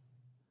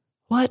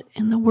 "What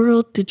in the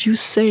world did you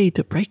say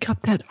to break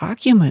up that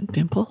argument,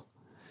 Dimple?"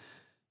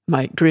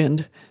 Mike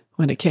grinned.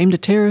 When it came to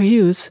Tara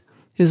Hughes,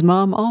 his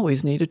mom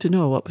always needed to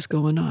know what was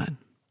going on.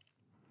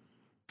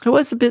 "I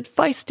was a bit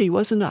feisty,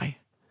 wasn't I?"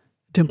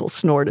 Dimple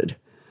snorted.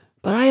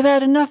 "But I've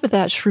had enough of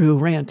that shrew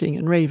ranting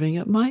and raving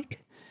at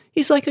Mike.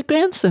 He's like a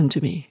grandson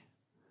to me."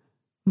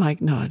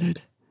 Mike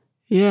nodded.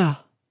 "Yeah."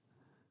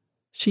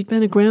 She'd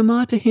been a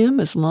grandma to him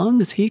as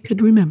long as he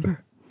could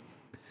remember.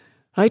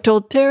 "I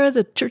told Tara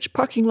the church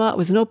parking lot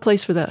was no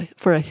place for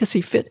a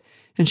hissy fit,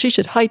 and she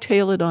should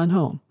hightail it on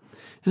home.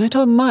 And I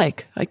told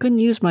Mike I couldn't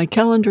use my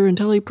calendar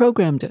until he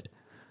programmed it,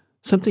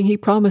 something he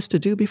promised to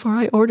do before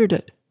I ordered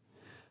it."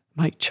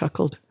 Mike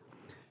chuckled,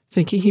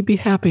 thinking he'd be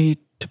happy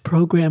to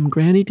program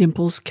Granny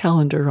Dimple's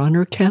calendar on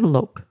her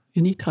cantaloupe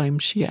any time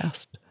she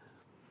asked.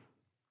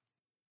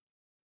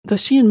 Though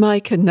she and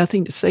Mike had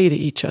nothing to say to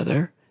each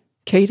other,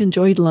 Kate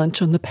enjoyed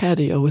lunch on the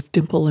patio with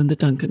Dimple and the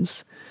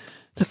Duncans.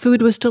 The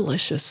food was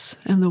delicious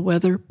and the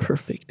weather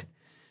perfect.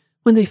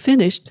 When they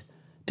finished,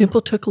 Dimple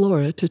took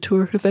Laura to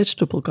tour her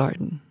vegetable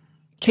garden.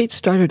 Kate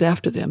started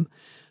after them,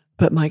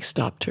 but Mike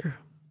stopped her.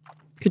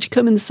 "Could you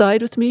come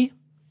inside with me?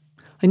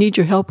 I need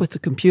your help with the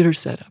computer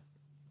setup."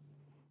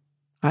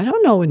 "I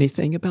don't know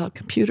anything about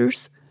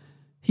computers."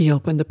 He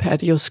opened the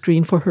patio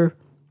screen for her.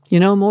 "You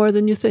know more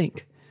than you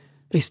think."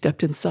 They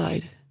stepped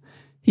inside.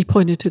 He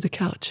pointed to the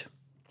couch.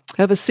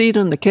 "Have a seat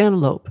on the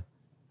cantaloupe."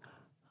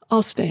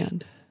 "I'll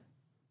stand."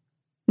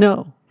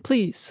 "No,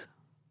 please.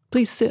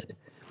 Please sit."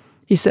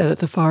 He sat at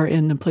the far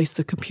end and placed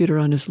the computer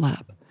on his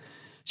lap.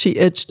 She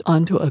edged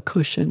onto a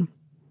cushion.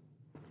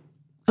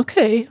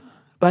 "Okay,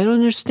 but I don't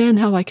understand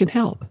how I can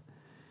help."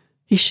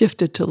 He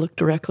shifted to look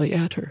directly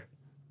at her.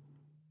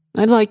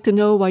 "I'd like to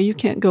know why you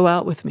can't go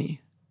out with me."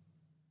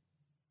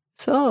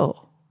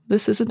 "So,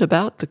 This isn't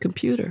about the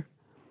computer.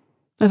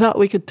 I thought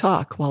we could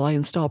talk while I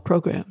install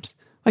programs.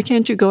 Why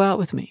can't you go out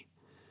with me?"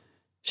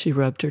 She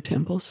rubbed her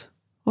temples.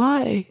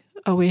 "Why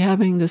are we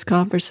having this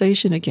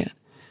conversation again?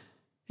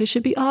 It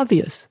should be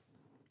obvious."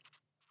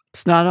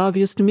 "It's not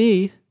obvious to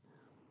me."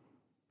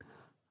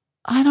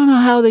 "I don't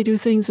know how they do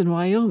things in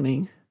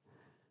Wyoming,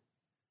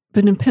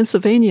 but in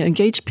Pennsylvania,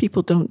 engaged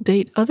people don't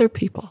date other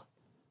people."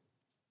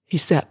 He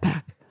sat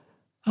back.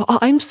 "Oh,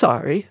 I'm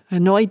sorry. I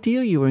had no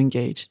idea you were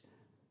engaged."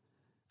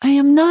 "I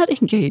am not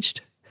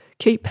engaged."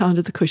 Kate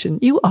pounded the cushion.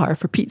 "You are,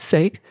 for Pete's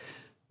sake."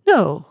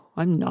 "No,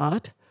 I'm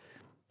not."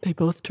 They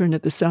both turned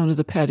at the sound of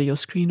the patio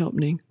screen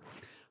opening.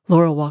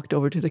 Laura walked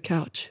over to the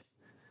couch.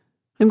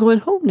 "I'm going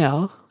home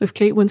now. If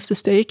Kate wants to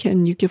stay,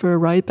 can you give her a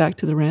ride back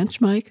to the ranch,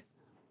 Mike?"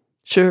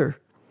 "Sure.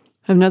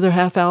 I have another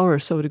half hour or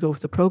so to go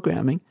with the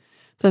programming.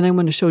 Then I'm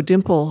going to show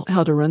Dimple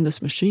how to run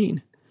this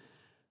machine."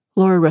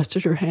 Laura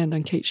rested her hand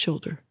on Kate's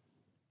shoulder.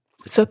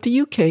 "It's up to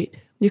you, Kate.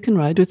 You can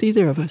ride with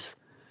either of us."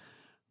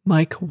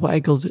 Mike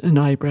waggled an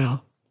eyebrow.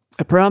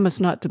 "I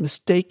promise not to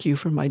mistake you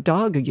for my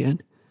dog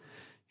again."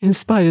 In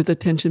spite of the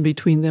tension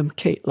between them,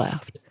 Kate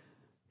laughed.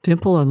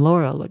 Dimple and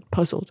Laura looked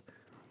puzzled.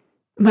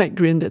 Mike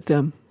grinned at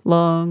them.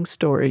 Long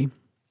story.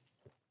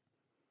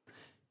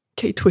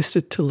 Kate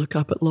twisted to look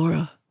up at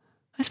Laura.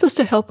 "I'm supposed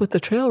to help with the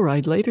trail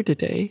ride later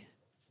today,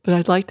 but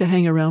I'd like to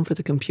hang around for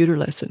the computer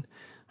lesson.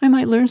 I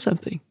might learn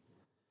something."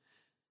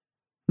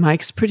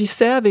 "Mike's pretty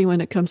savvy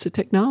when it comes to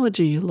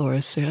technology,"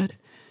 Laura said,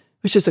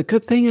 "which is a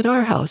good thing at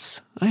our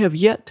house. I have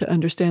yet to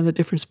understand the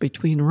difference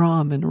between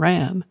ROM and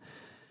RAM."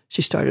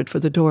 She started for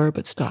the door,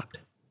 but stopped.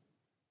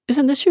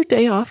 "Isn't this your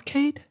day off,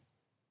 Kate?"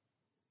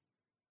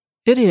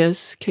 "It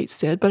is," Kate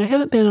said, "but I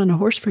haven't been on a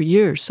horse for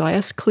years, so I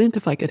asked Clint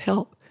if I could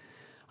help.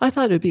 I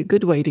thought it would be a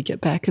good way to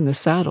get back in the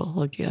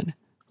saddle again,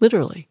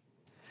 literally."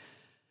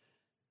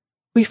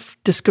 "We've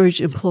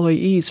discouraged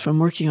employees from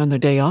working on their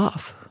day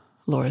off,"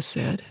 Laura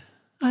said.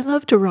 "I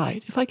love to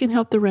ride. If I can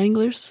help the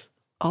wranglers,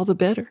 all the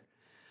better."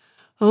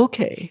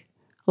 "Okay."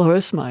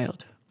 Laura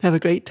smiled. "Have a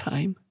great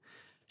time."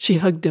 She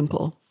hugged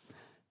Dimple.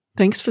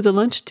 "Thanks for the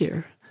lunch,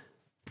 dear.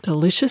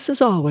 Delicious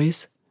as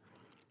always."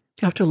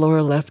 After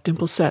Laura left,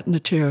 Dimple sat in a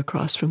chair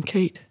across from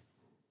Kate.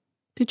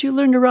 "Did you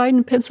learn to ride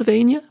in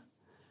Pennsylvania?"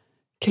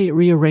 Kate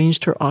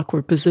rearranged her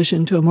awkward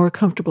position to a more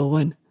comfortable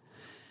one.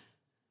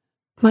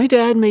 "My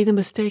dad made the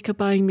mistake of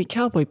buying me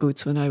cowboy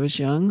boots when I was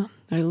young.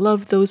 I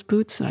loved those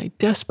boots, and I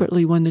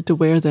desperately wanted to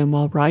wear them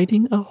while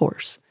riding a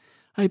horse.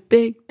 I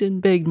begged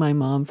and begged my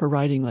mom for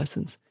riding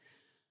lessons.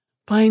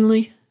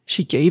 Finally,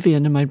 she gave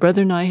in, and my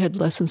brother and I had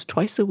lessons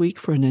twice a week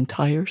for an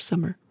entire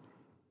summer."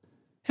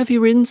 "Have you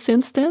ridden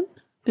since then?"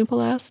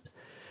 Dimple asked.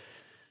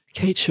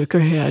 Kate shook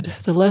her head.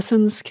 "The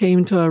lessons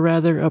came to a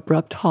rather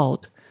abrupt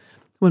halt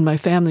when my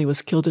family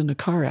was killed in a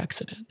car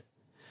accident."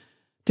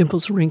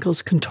 Dimple's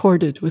wrinkles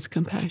contorted with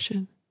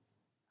compassion.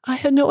 "I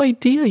had no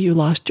idea you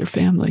lost your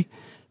family.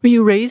 Were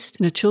you raised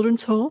in a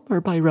children's home or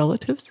by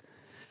relatives?"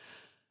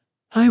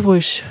 "I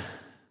wish,"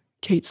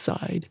 Kate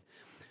sighed.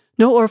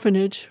 "No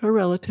orphanage or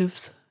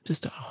relatives,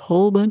 just a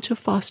whole bunch of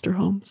foster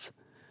homes."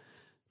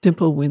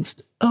 Dimple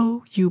winced.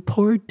 "Oh, you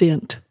poor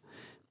Dent.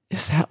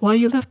 Is that why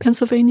you left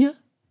Pennsylvania?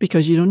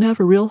 Because you don't have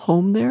a real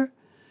home there?"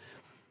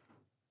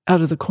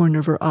 Out of the corner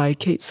of her eye,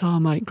 Kate saw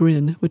Mike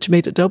grin, which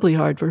made it doubly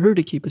hard for her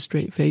to keep a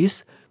straight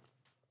face.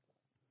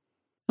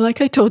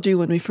 "Like I told you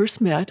when we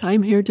first met,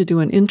 I'm here to do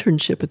an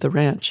internship at the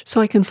ranch,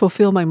 so I can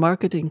fulfill my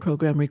marketing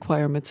program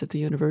requirements at the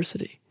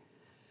university."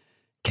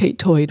 Kate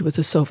toyed with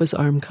the sofa's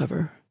arm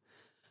cover.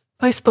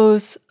 "I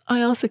suppose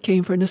I also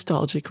came for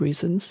nostalgic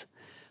reasons.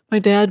 My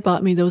dad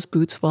bought me those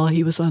boots while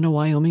he was on a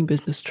Wyoming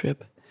business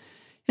trip,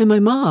 and my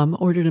mom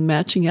ordered a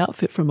matching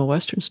outfit from a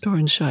Western store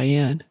in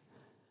Cheyenne.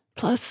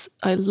 Plus,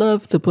 I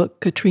love the book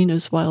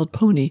Katrina's Wild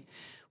Pony,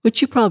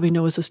 which you probably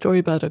know is a story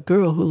about a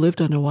girl who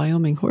lived on a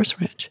Wyoming horse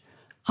ranch.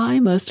 I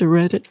must have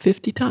read it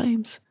 50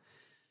 times.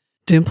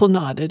 Dimple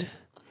nodded.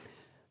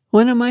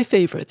 "One of my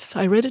favorites.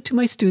 I read it to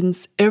my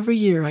students every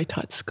year I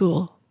taught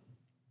school."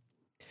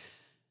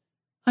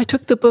 "I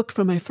took the book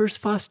from my first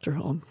foster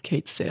home,"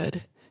 Kate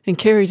said, "and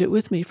carried it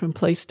with me from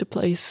place to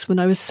place when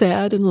I was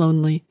sad and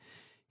lonely.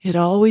 It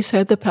always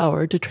had the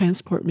power to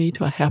transport me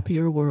to a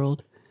happier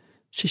world."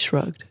 She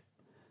shrugged.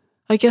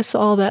 "I guess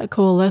all that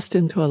coalesced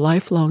into a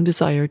lifelong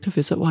desire to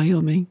visit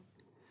Wyoming."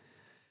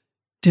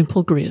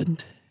 Dimple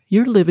grinned.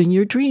 "You're living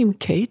your dream,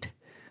 Kate."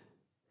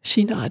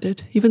 She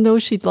nodded, even though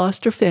she'd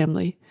lost her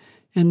family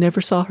and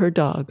never saw her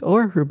dog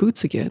or her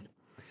boots again.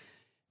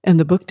 And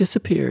the book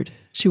disappeared.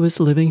 She was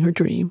living her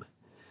dream.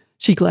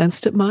 She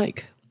glanced at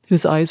Mike,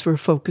 whose eyes were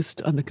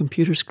focused on the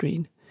computer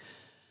screen.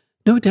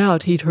 No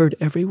doubt he'd heard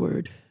every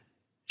word.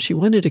 She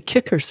wanted to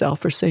kick herself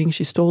for saying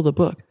she stole the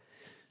book,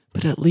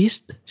 but at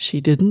least she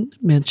didn't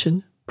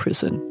mention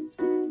prison.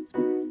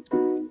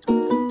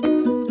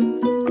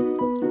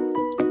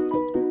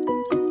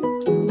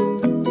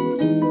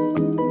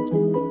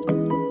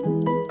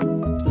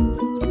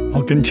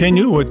 I'll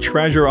continue with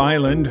Treasure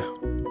Island,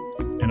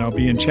 and I'll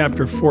be in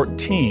chapter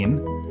 14,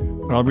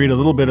 but I'll read a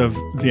little bit of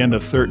the end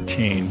of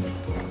 13.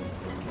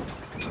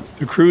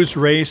 The crews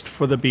raced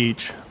for the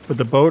beach, But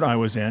the boat I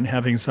was in,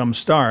 having some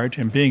start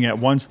and being at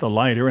once the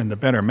lighter and the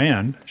better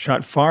manned,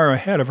 shot far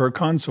ahead of her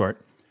consort.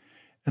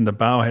 And the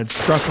bow had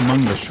struck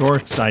among the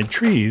shore-side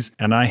trees,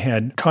 and I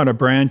had caught a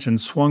branch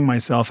and swung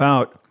myself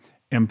out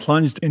and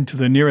plunged into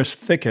the nearest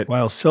thicket,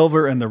 while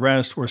Silver and the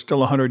rest were still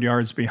 100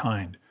 yards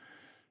behind.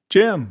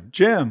 "Jim!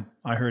 Jim!"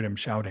 I heard him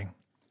shouting.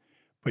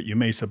 But you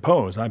may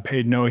suppose I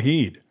paid no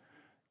heed.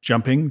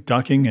 Jumping,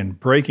 ducking, and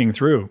breaking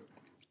through,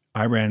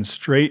 I ran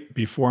straight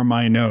before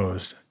my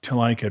nose till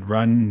I could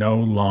run no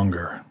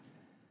longer.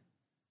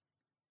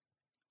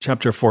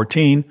 Chapter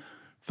 14,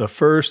 The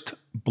First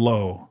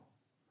Blow.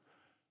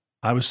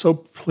 I was so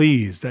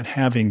pleased at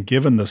having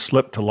given the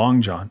slip to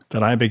Long John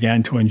that I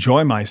began to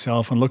enjoy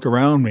myself and look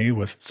around me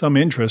with some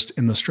interest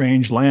in the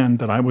strange land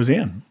that I was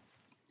in.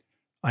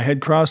 I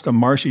had crossed a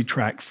marshy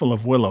tract full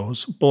of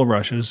willows,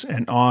 bulrushes,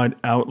 and odd,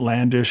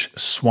 outlandish,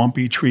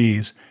 swampy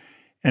trees,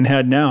 and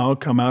had now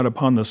come out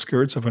upon the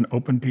skirts of an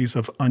open piece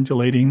of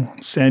undulating,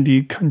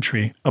 sandy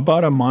country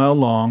about a mile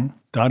long,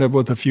 dotted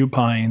with a few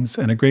pines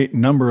and a great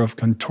number of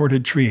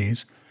contorted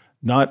trees,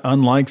 not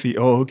unlike the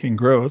oak in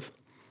growth,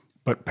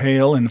 but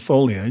pale in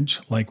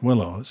foliage like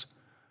willows.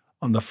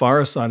 On the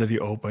far side of the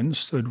open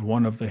stood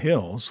one of the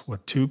hills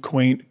with two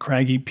quaint,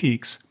 craggy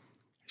peaks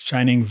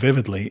shining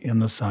vividly in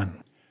the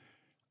sun.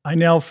 I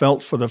now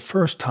felt for the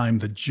first time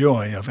the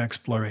joy of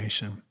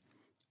exploration.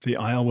 The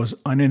isle was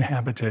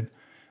uninhabited.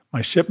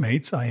 My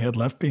shipmates I had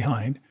left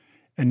behind,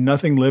 and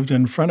nothing lived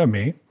in front of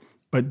me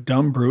but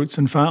dumb brutes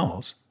and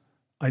fowls.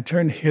 I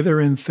turned hither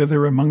and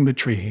thither among the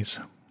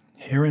trees.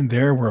 Here and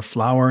there were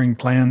flowering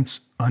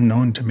plants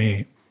unknown to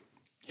me.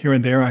 Here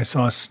and there I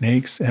saw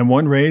snakes, and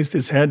one raised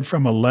his head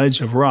from a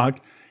ledge of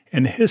rock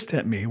and hissed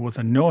at me with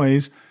a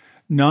noise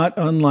not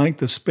unlike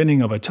the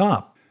spinning of a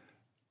top.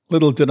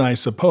 Little did I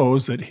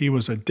suppose that he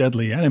was a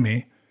deadly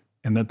enemy,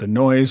 and that the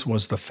noise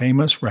was the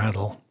famous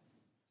rattle.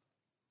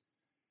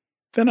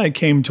 Then I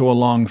came to a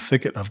long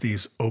thicket of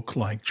these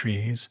oak-like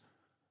trees,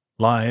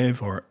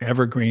 live or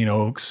evergreen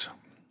oaks,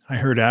 I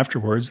heard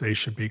afterwards they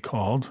should be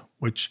called,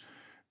 which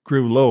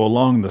grew low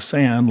along the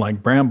sand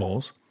like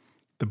brambles,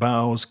 the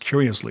boughs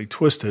curiously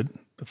twisted,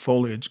 the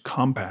foliage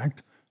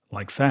compact,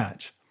 like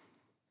thatch.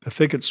 The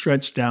thicket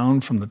stretched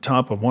down from the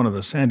top of one of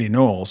the sandy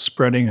knolls,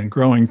 spreading and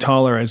growing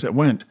taller as it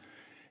went,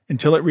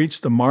 until it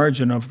reached the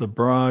margin of the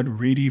broad,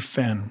 reedy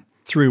fen,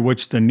 through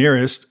which the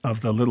nearest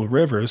of the little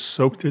rivers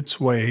soaked its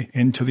way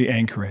into the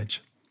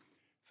anchorage.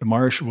 The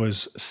marsh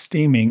was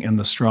steaming in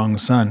the strong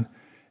sun,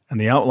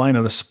 and the outline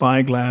of the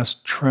spyglass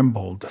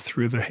trembled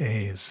through the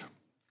haze.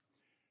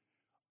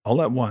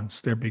 All at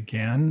once there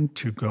began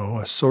to go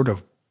a sort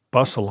of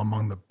bustle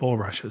among the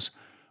bulrushes.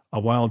 A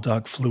wild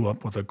duck flew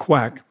up with a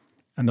quack,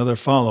 another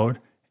followed,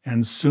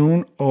 and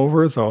soon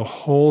over the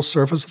whole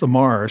surface of the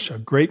marsh a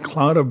great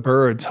cloud of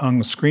birds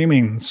hung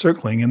screaming and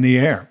circling in the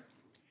air.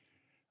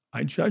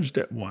 I judged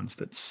at once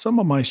that some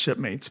of my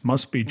shipmates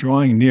must be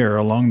drawing near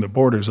along the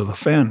borders of the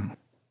fen.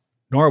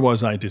 Nor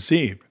was I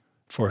deceived,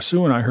 for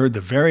soon I heard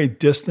the very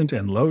distant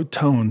and low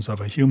tones of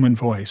a human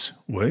voice,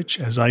 which,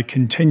 as I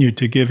continued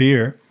to give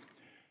ear,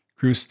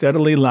 grew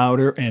steadily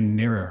louder and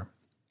nearer.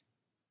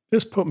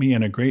 This put me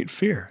in a great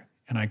fear,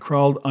 and I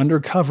crawled under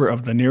cover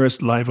of the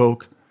nearest live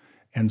oak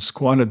and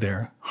squatted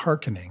there,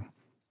 hearkening,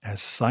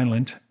 as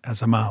silent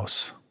as a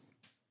mouse.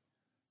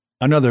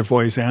 Another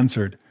voice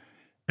answered,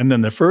 and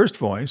then the first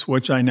voice,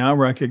 which I now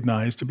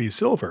recognized to be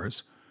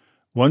Silver's,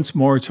 once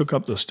more took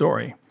up the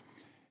story,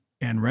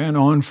 and ran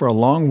on for a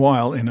long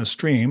while in a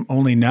stream,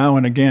 only now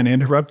and again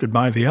interrupted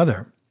by the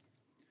other.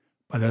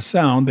 By the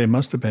sound they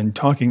must have been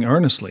talking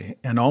earnestly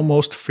and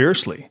almost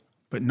fiercely,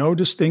 but no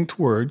distinct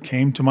word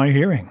came to my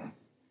hearing.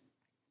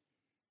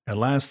 At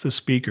last the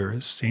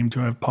speakers seemed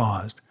to have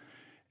paused,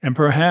 and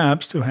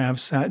perhaps to have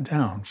sat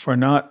down, for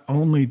not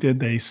only did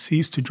they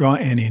cease to draw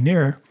any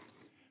nearer,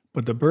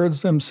 but the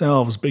birds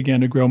themselves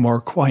began to grow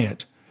more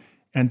quiet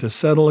and to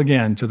settle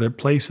again to their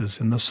places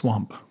in the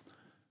swamp.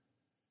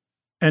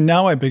 And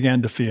now I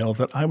began to feel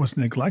that I was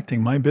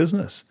neglecting my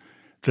business,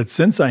 that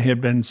since I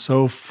had been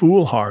so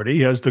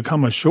foolhardy as to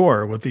come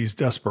ashore with these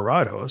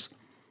desperadoes,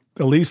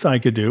 the least I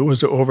could do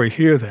was to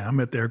overhear them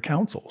at their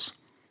councils,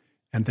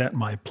 and that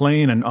my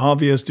plain and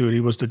obvious duty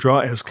was to draw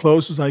as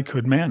close as I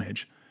could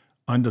manage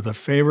under the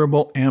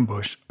favorable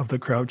ambush of the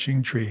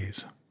crouching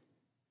trees.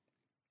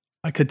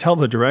 I could tell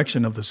the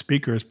direction of the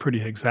speakers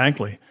pretty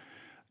exactly,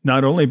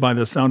 not only by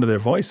the sound of their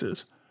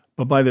voices,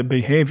 but by the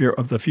behavior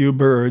of the few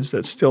birds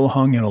that still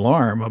hung in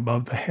alarm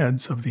above the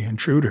heads of the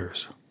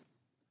intruders.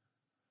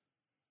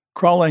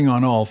 Crawling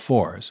on all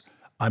fours,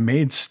 I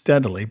made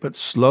steadily but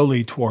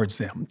slowly towards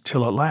them,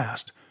 till at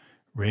last,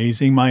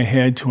 raising my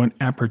head to an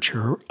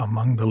aperture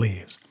among the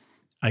leaves,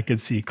 I could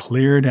see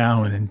clear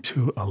down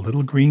into a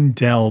little green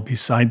dell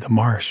beside the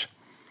marsh,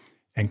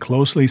 and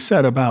closely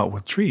set about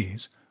with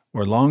trees,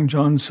 where Long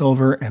John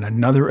Silver and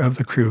another of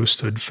the crew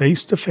stood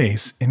face to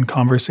face in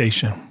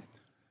conversation.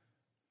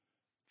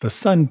 The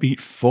sun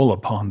beat full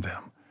upon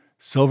them.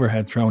 Silver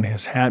had thrown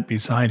his hat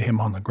beside him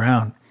on the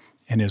ground,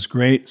 and his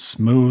great,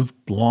 smooth,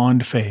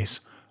 blond face,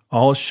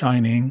 all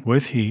shining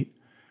with heat,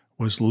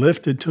 was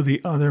lifted to the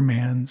other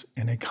man's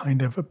in a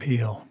kind of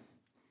appeal.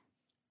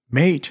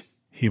 "Mate,"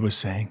 he was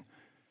saying,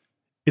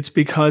 "it's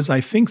because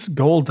I thinks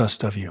gold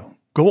dust of you.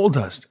 Gold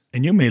dust,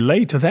 and you may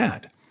lay to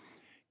that.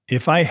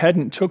 If I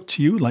hadn't took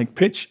to you like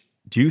pitch,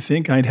 do you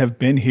think I'd have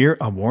been here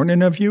a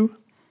warning of you?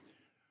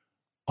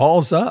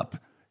 All's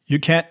up. You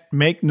can't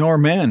make nor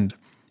mend.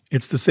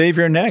 It's to save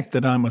your neck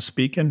that I'm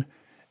a-speaking,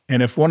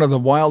 and if one of the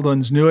wild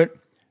ones knew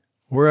it,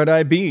 where'd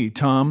I be,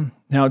 Tom?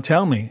 Now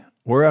tell me,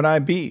 where'd I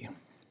be?"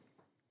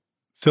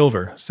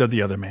 "Silver," said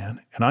the other man,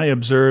 and I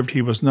observed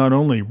he was not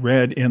only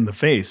red in the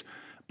face,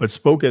 but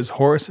spoke as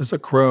hoarse as a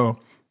crow,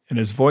 and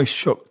his voice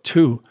shook,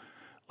 too,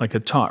 like a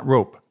taut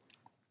rope.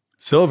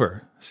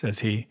 "Silver," says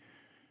he,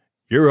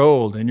 "you're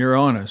old and you're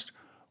honest,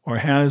 or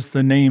has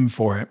the name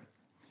for it.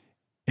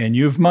 And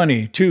you've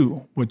money,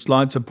 too, which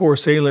lots of poor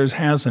sailors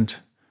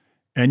hasn't.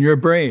 And you're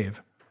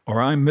brave, or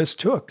I'm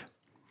mistook.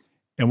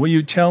 And will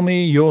you tell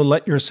me you'll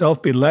let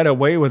yourself be led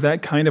away with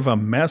that kind of a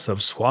mess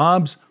of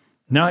swabs?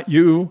 Not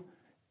you.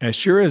 As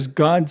sure as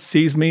God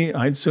sees me,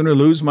 I'd sooner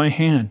lose my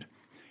hand.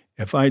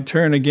 If I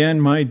turn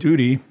again my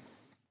duty—"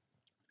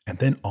 And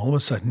then all of a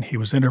sudden he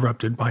was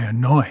interrupted by a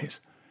noise.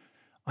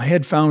 I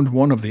had found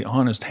one of the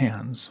honest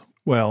hands.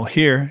 Well,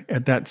 here,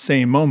 at that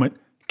same moment,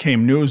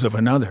 came news of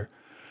another.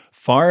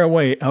 Far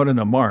away out in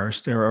the marsh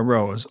there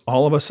arose,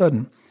 all of a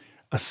sudden,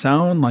 a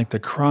sound like the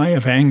cry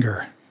of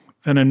anger,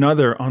 then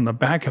another on the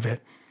back of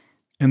it,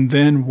 and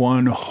then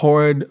one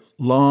horrid,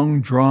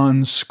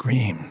 long-drawn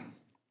scream.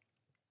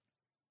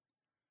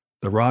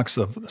 The rocks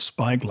of the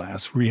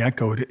spyglass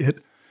re-echoed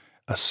it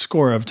a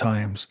score of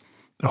times.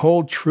 The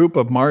whole troop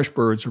of marsh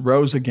birds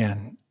rose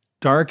again,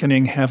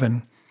 darkening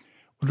heaven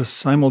with a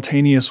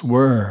simultaneous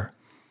whir,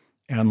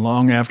 and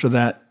long after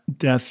that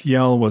death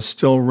yell was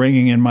still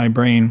ringing in my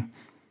brain,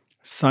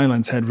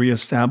 silence had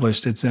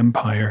re-established its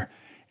empire,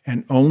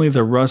 and only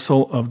the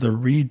rustle of the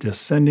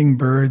redescending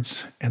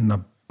birds and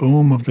the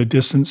boom of the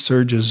distant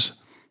surges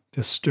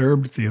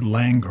disturbed the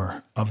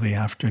languor of the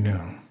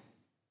afternoon.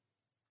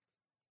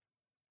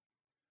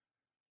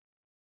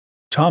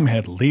 Tom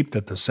had leaped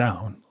at the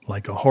sound,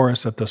 like a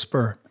horse at the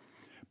spur,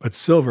 but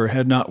Silver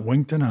had not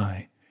winked an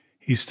eye.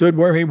 He stood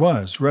where he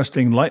was,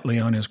 resting lightly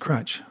on his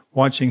crutch,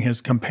 watching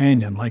his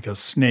companion like a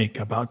snake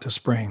about to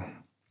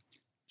spring.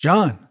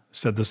 "John,"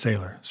 said the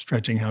sailor,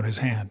 stretching out his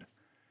hand.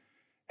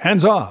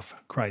 "Hands off!"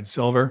 cried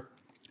Silver,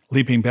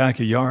 leaping back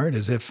a yard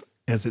as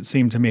it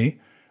seemed to me,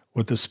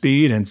 with the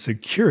speed and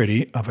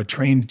security of a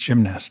trained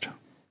gymnast.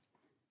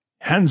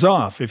 "Hands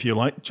off, if you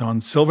like, John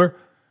Silver,"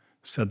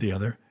 said the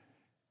other.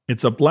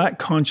 "It's a black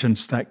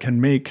conscience that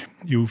can make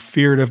you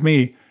feared of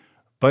me,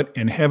 but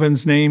in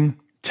heaven's name,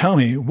 tell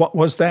me, what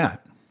was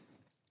that?"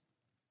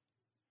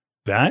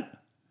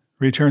 "That?"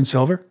 returned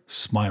Silver,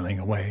 smiling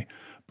away,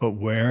 but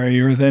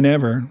warier than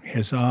ever,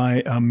 his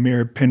eye a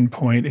mere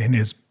pinpoint in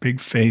his big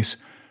face,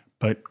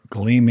 but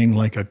gleaming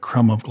like a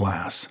crumb of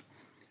glass.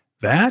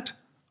 "That?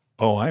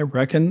 Oh, I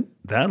reckon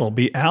that'll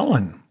be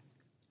Allen."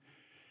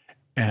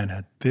 And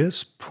at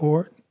this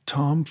poor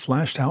Tom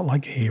flashed out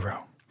like a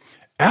hero.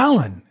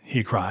 "Allen!"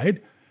 he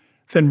cried.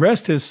 "Then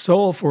rest his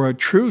soul for a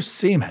true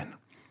seaman.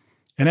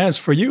 And as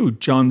for you,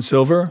 John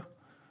Silver,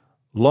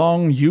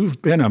 long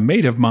you've been a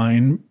mate of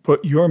mine,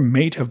 but you're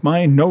mate of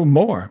mine no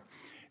more.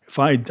 If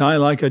I die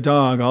like a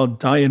dog, I'll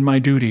die in my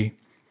duty.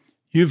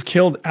 You've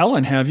killed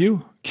Allen, have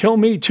you? Kill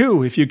me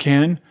too, if you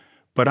can,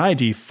 but I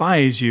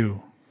defies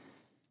you."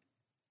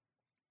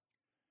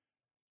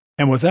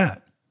 And with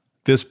that,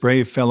 this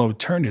brave fellow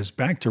turned his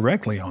back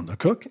directly on the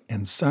cook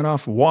and set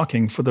off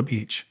walking for the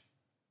beach.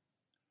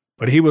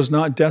 But he was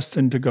not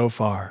destined to go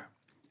far.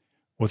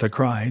 With a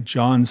cry,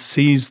 John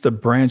seized the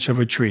branch of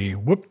a tree,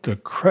 whipped the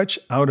crutch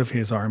out of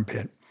his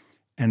armpit,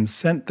 and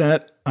sent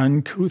that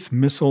uncouth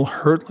missile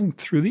hurtling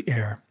through the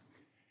air.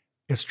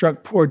 It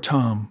struck poor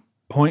Tom,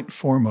 point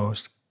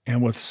foremost,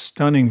 and with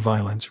stunning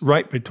violence,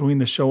 right between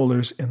the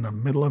shoulders in the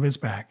middle of his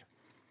back.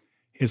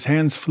 His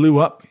hands flew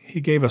up,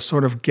 he gave a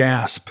sort of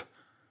gasp,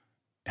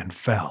 and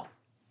fell.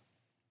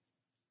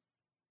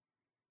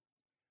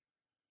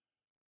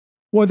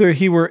 Whether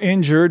he were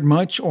injured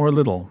much or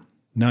little,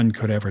 none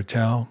could ever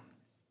tell.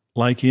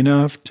 Like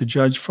enough, to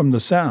judge from the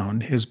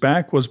sound, his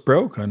back was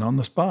broken on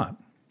the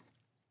spot.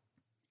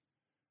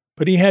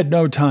 But he had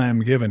no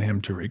time given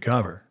him to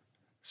recover.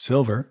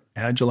 Silver,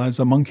 agile as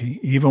a monkey,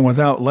 even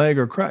without leg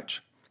or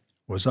crutch,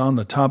 was on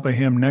the top of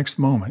him next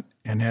moment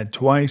and had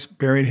twice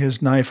buried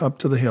his knife up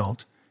to the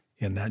hilt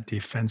in that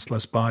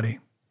defenseless body.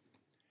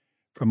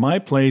 From my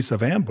place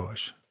of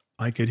ambush,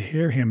 I could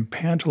hear him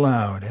pant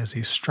aloud as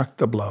he struck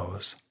the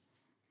blows.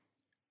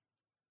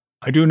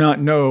 I do not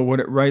know what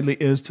it rightly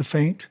is to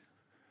faint,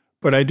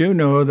 but I do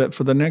know that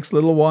for the next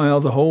little while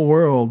the whole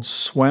world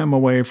swam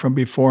away from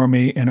before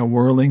me in a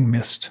whirling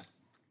mist.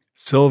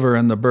 Silver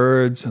and the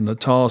birds and the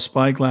tall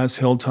spyglass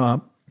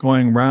hilltop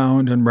going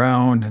round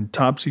and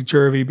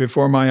topsy-turvy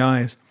before my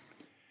eyes,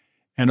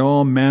 and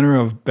all manner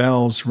of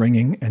bells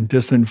ringing and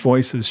distant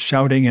voices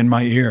shouting in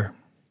my ear.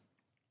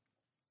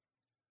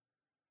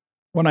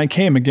 When I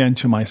came again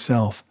to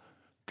myself,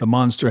 the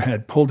monster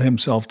had pulled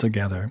himself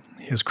together,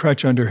 his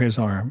crutch under his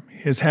arm,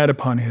 his hat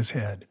upon his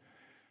head.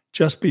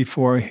 Just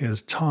before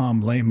his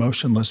Tom lay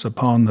motionless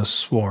upon the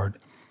sward,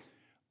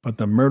 but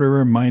the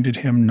murderer minded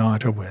him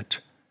not a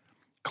whit,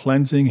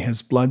 cleansing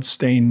his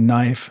blood-stained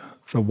knife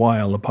the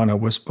while upon a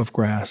wisp of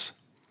grass.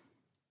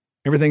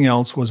 Everything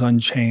else was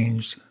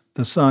unchanged,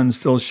 the sun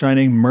still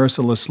shining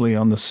mercilessly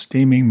on the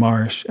steaming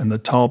marsh and the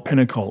tall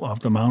pinnacle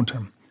of the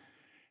mountain.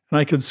 And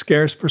I could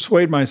scarce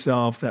persuade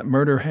myself that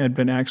murder had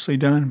been actually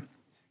done,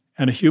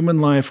 and a human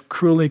life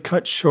cruelly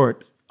cut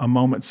short a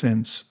moment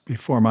since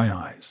before my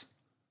eyes.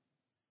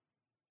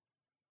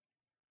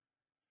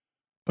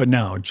 But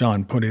now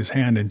John put his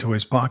hand into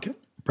his pocket,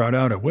 brought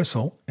out a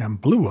whistle,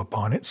 and blew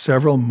upon it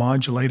several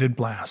modulated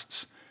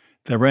blasts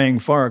that rang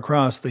far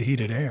across the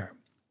heated air.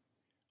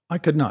 I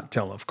could not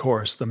tell, of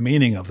course, the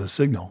meaning of the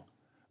signal,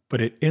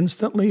 but it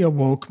instantly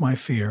awoke my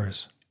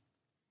fears.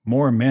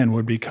 More men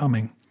would be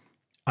coming.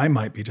 I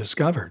might be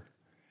discovered.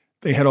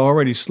 They had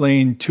already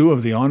slain 2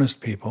 of the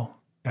honest people.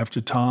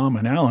 After Tom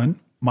and Alan,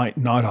 might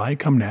not I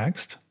come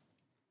next?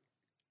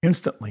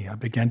 Instantly I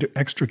began to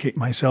extricate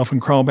myself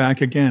and crawl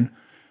back again,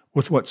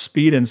 with what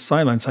speed and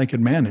silence I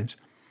could manage,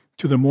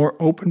 to the more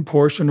open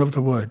portion of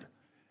the wood.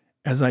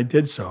 As I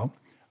did so,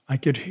 I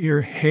could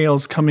hear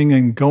hails coming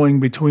and going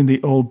between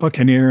the old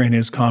buccaneer and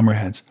his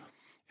comrades,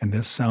 and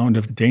this sound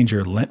of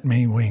danger lent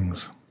me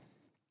wings.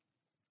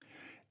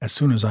 As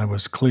soon as I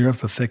was clear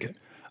of the thicket,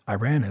 I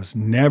ran as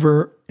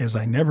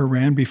I never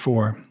ran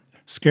before,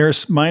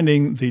 scarce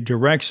minding the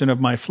direction of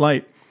my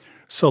flight,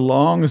 so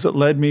long as it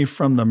led me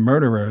from the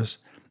murderers,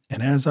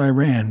 and as I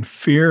ran,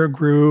 fear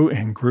grew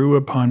and grew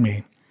upon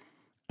me,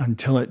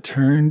 until it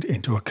turned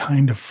into a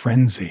kind of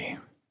frenzy.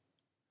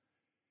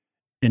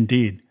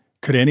 Indeed,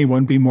 could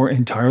anyone be more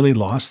entirely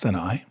lost than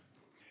I?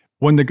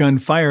 When the gun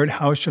fired,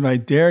 how should I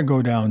dare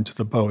go down to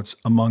the boats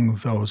among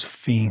those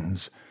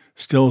fiends,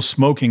 still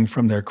smoking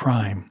from their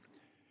crime?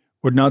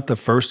 Would not the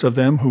first of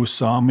them who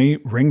saw me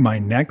wring my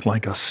neck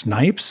like a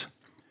snipe's?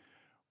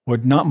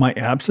 Would not my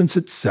absence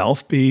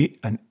itself be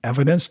an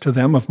evidence to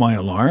them of my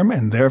alarm,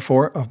 and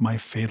therefore of my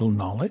fatal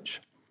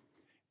knowledge?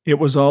 It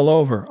was all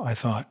over, I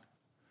thought.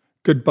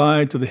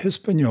 Goodbye to the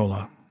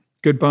Hispaniola.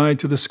 Goodbye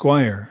to the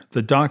squire,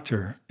 the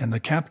doctor, and the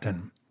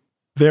captain.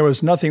 There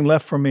was nothing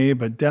left for me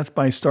but death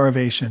by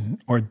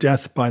starvation or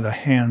death by the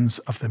hands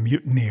of the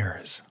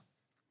mutineers.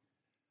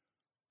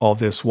 All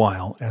this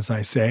while, as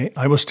I say,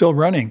 I was still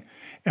running,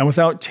 and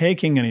without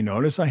taking any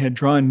notice, I had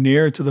drawn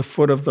near to the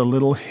foot of the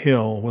little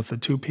hill with the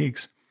 2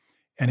 peaks,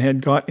 and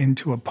had got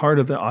into a part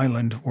of the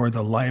island where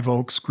the live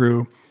oaks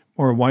grew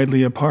more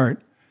widely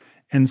apart,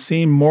 and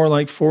seemed more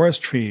like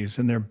forest trees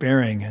in their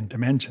bearing and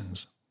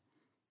dimensions.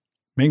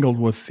 Mingled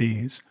with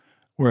these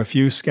were a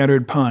few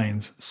scattered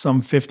pines,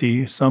 some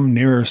 50, some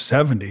nearer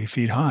 70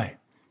 feet high.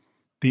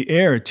 The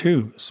air,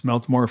 too,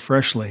 smelt more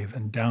freshly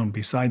than down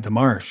beside the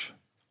marsh.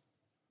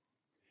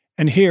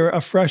 And here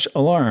a fresh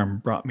alarm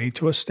brought me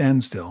to a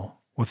standstill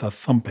with a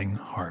thumping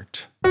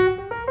heart.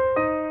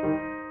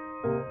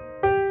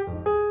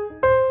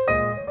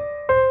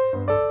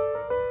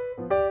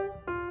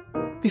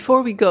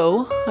 Before we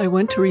go, I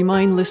want to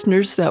remind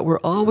listeners that we're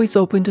always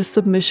open to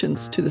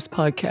submissions to this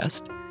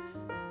podcast.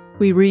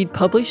 We read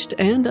published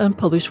and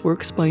unpublished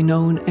works by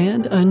known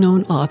and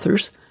unknown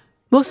authors,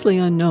 mostly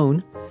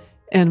unknown,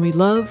 and we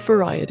love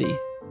variety.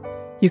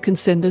 You can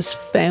send us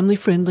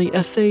family-friendly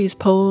essays,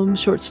 poems,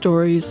 short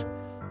stories,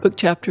 book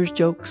chapters,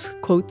 jokes,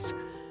 quotes,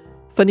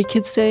 funny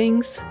kid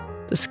sayings.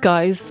 The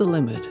sky's the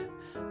limit.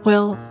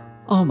 Well,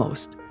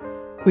 almost.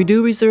 We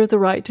do reserve the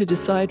right to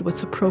decide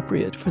what's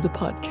appropriate for the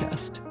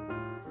podcast.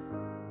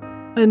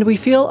 And we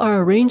feel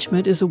our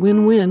arrangement is a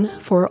win-win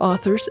for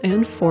authors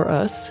and for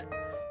us.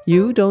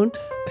 You don't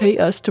pay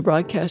us to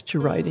broadcast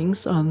your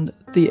writings on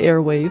the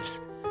airwaves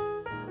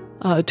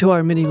to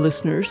our many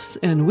listeners,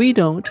 and we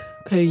don't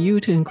pay you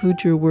to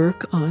include your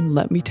work on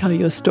Let Me Tell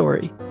You a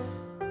Story.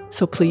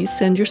 So please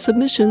send your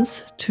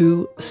submissions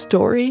to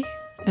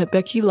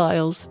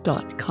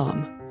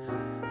story@BeckyLyles.com.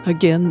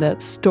 Again,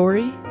 that's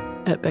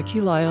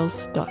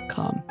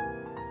story@BeckyLyles.com.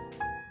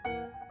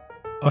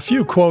 A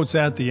few quotes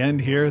at the end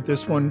here.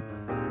 This one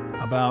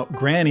about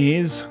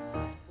grannies.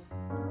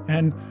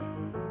 And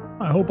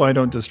I hope I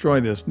don't destroy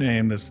this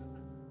name,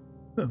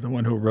 the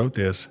one who wrote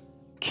this,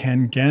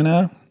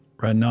 Kangana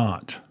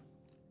Ranat.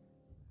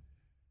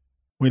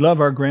 We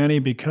love our granny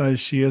because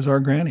she is our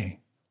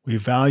granny. We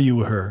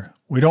value her.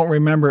 We don't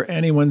remember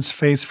anyone's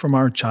face from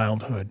our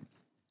childhood,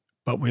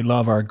 but we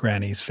love our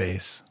granny's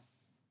face.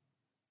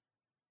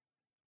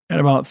 And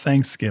about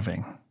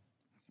Thanksgiving,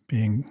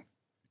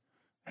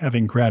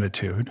 having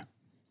gratitude.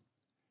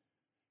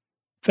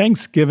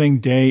 Thanksgiving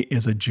Day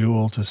is a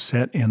jewel to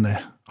set in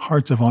the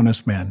hearts of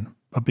honest men,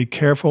 but be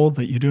careful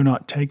that you do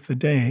not take the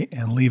day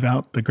and leave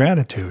out the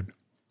gratitude.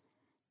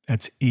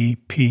 That's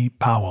E.P.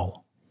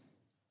 Powell.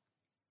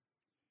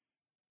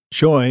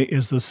 Joy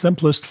is the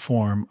simplest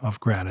form of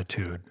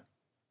gratitude.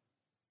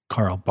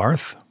 Karl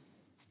Barth.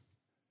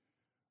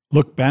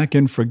 Look back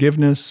in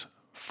forgiveness,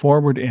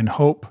 forward in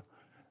hope,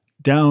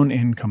 down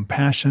in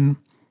compassion,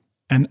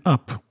 and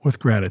up with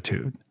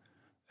gratitude.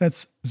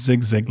 That's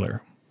Zig Ziglar.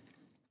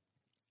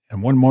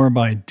 And one more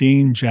by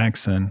Dean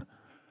Jackson.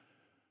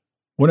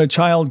 When a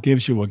child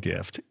gives you a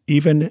gift,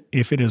 even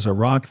if it is a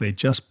rock they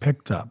just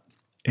picked up,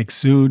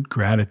 exude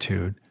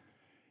gratitude.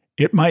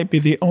 It might be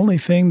the only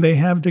thing they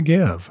have to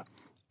give,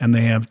 and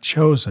they have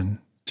chosen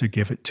to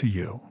give it to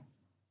you.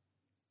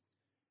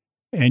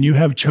 And you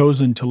have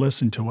chosen to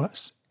listen to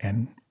us,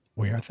 and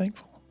we are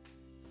thankful.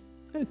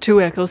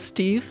 To echo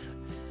Steve,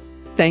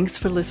 thanks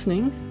for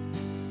listening.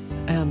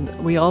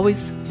 We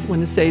always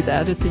want to say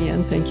that at the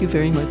end. Thank you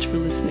very much for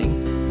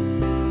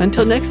listening.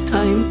 Until next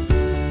time,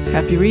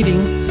 happy reading.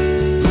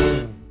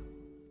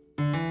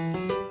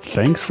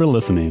 Thanks for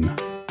listening.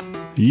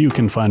 You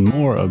can find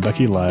more of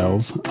Becky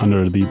Lyles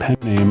under the pen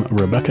name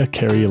Rebecca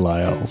Carey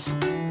Lyles.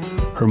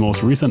 Her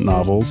most recent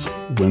novels,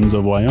 Winds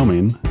of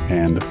Wyoming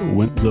and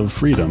Winds of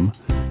Freedom,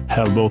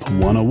 have both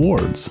won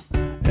awards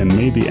and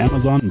made the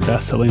Amazon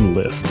best-selling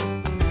list.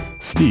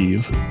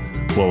 Steve,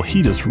 well,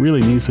 he just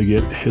really needs to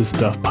get his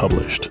stuff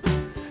published.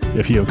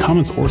 If you have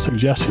comments or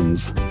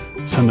suggestions,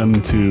 send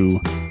them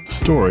to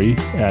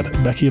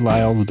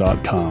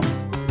story@beckylyles.com.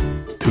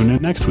 Tune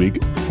in next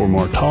week for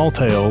more tall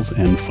tales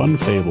and fun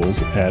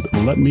fables at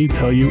Let Me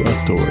Tell You a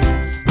Story.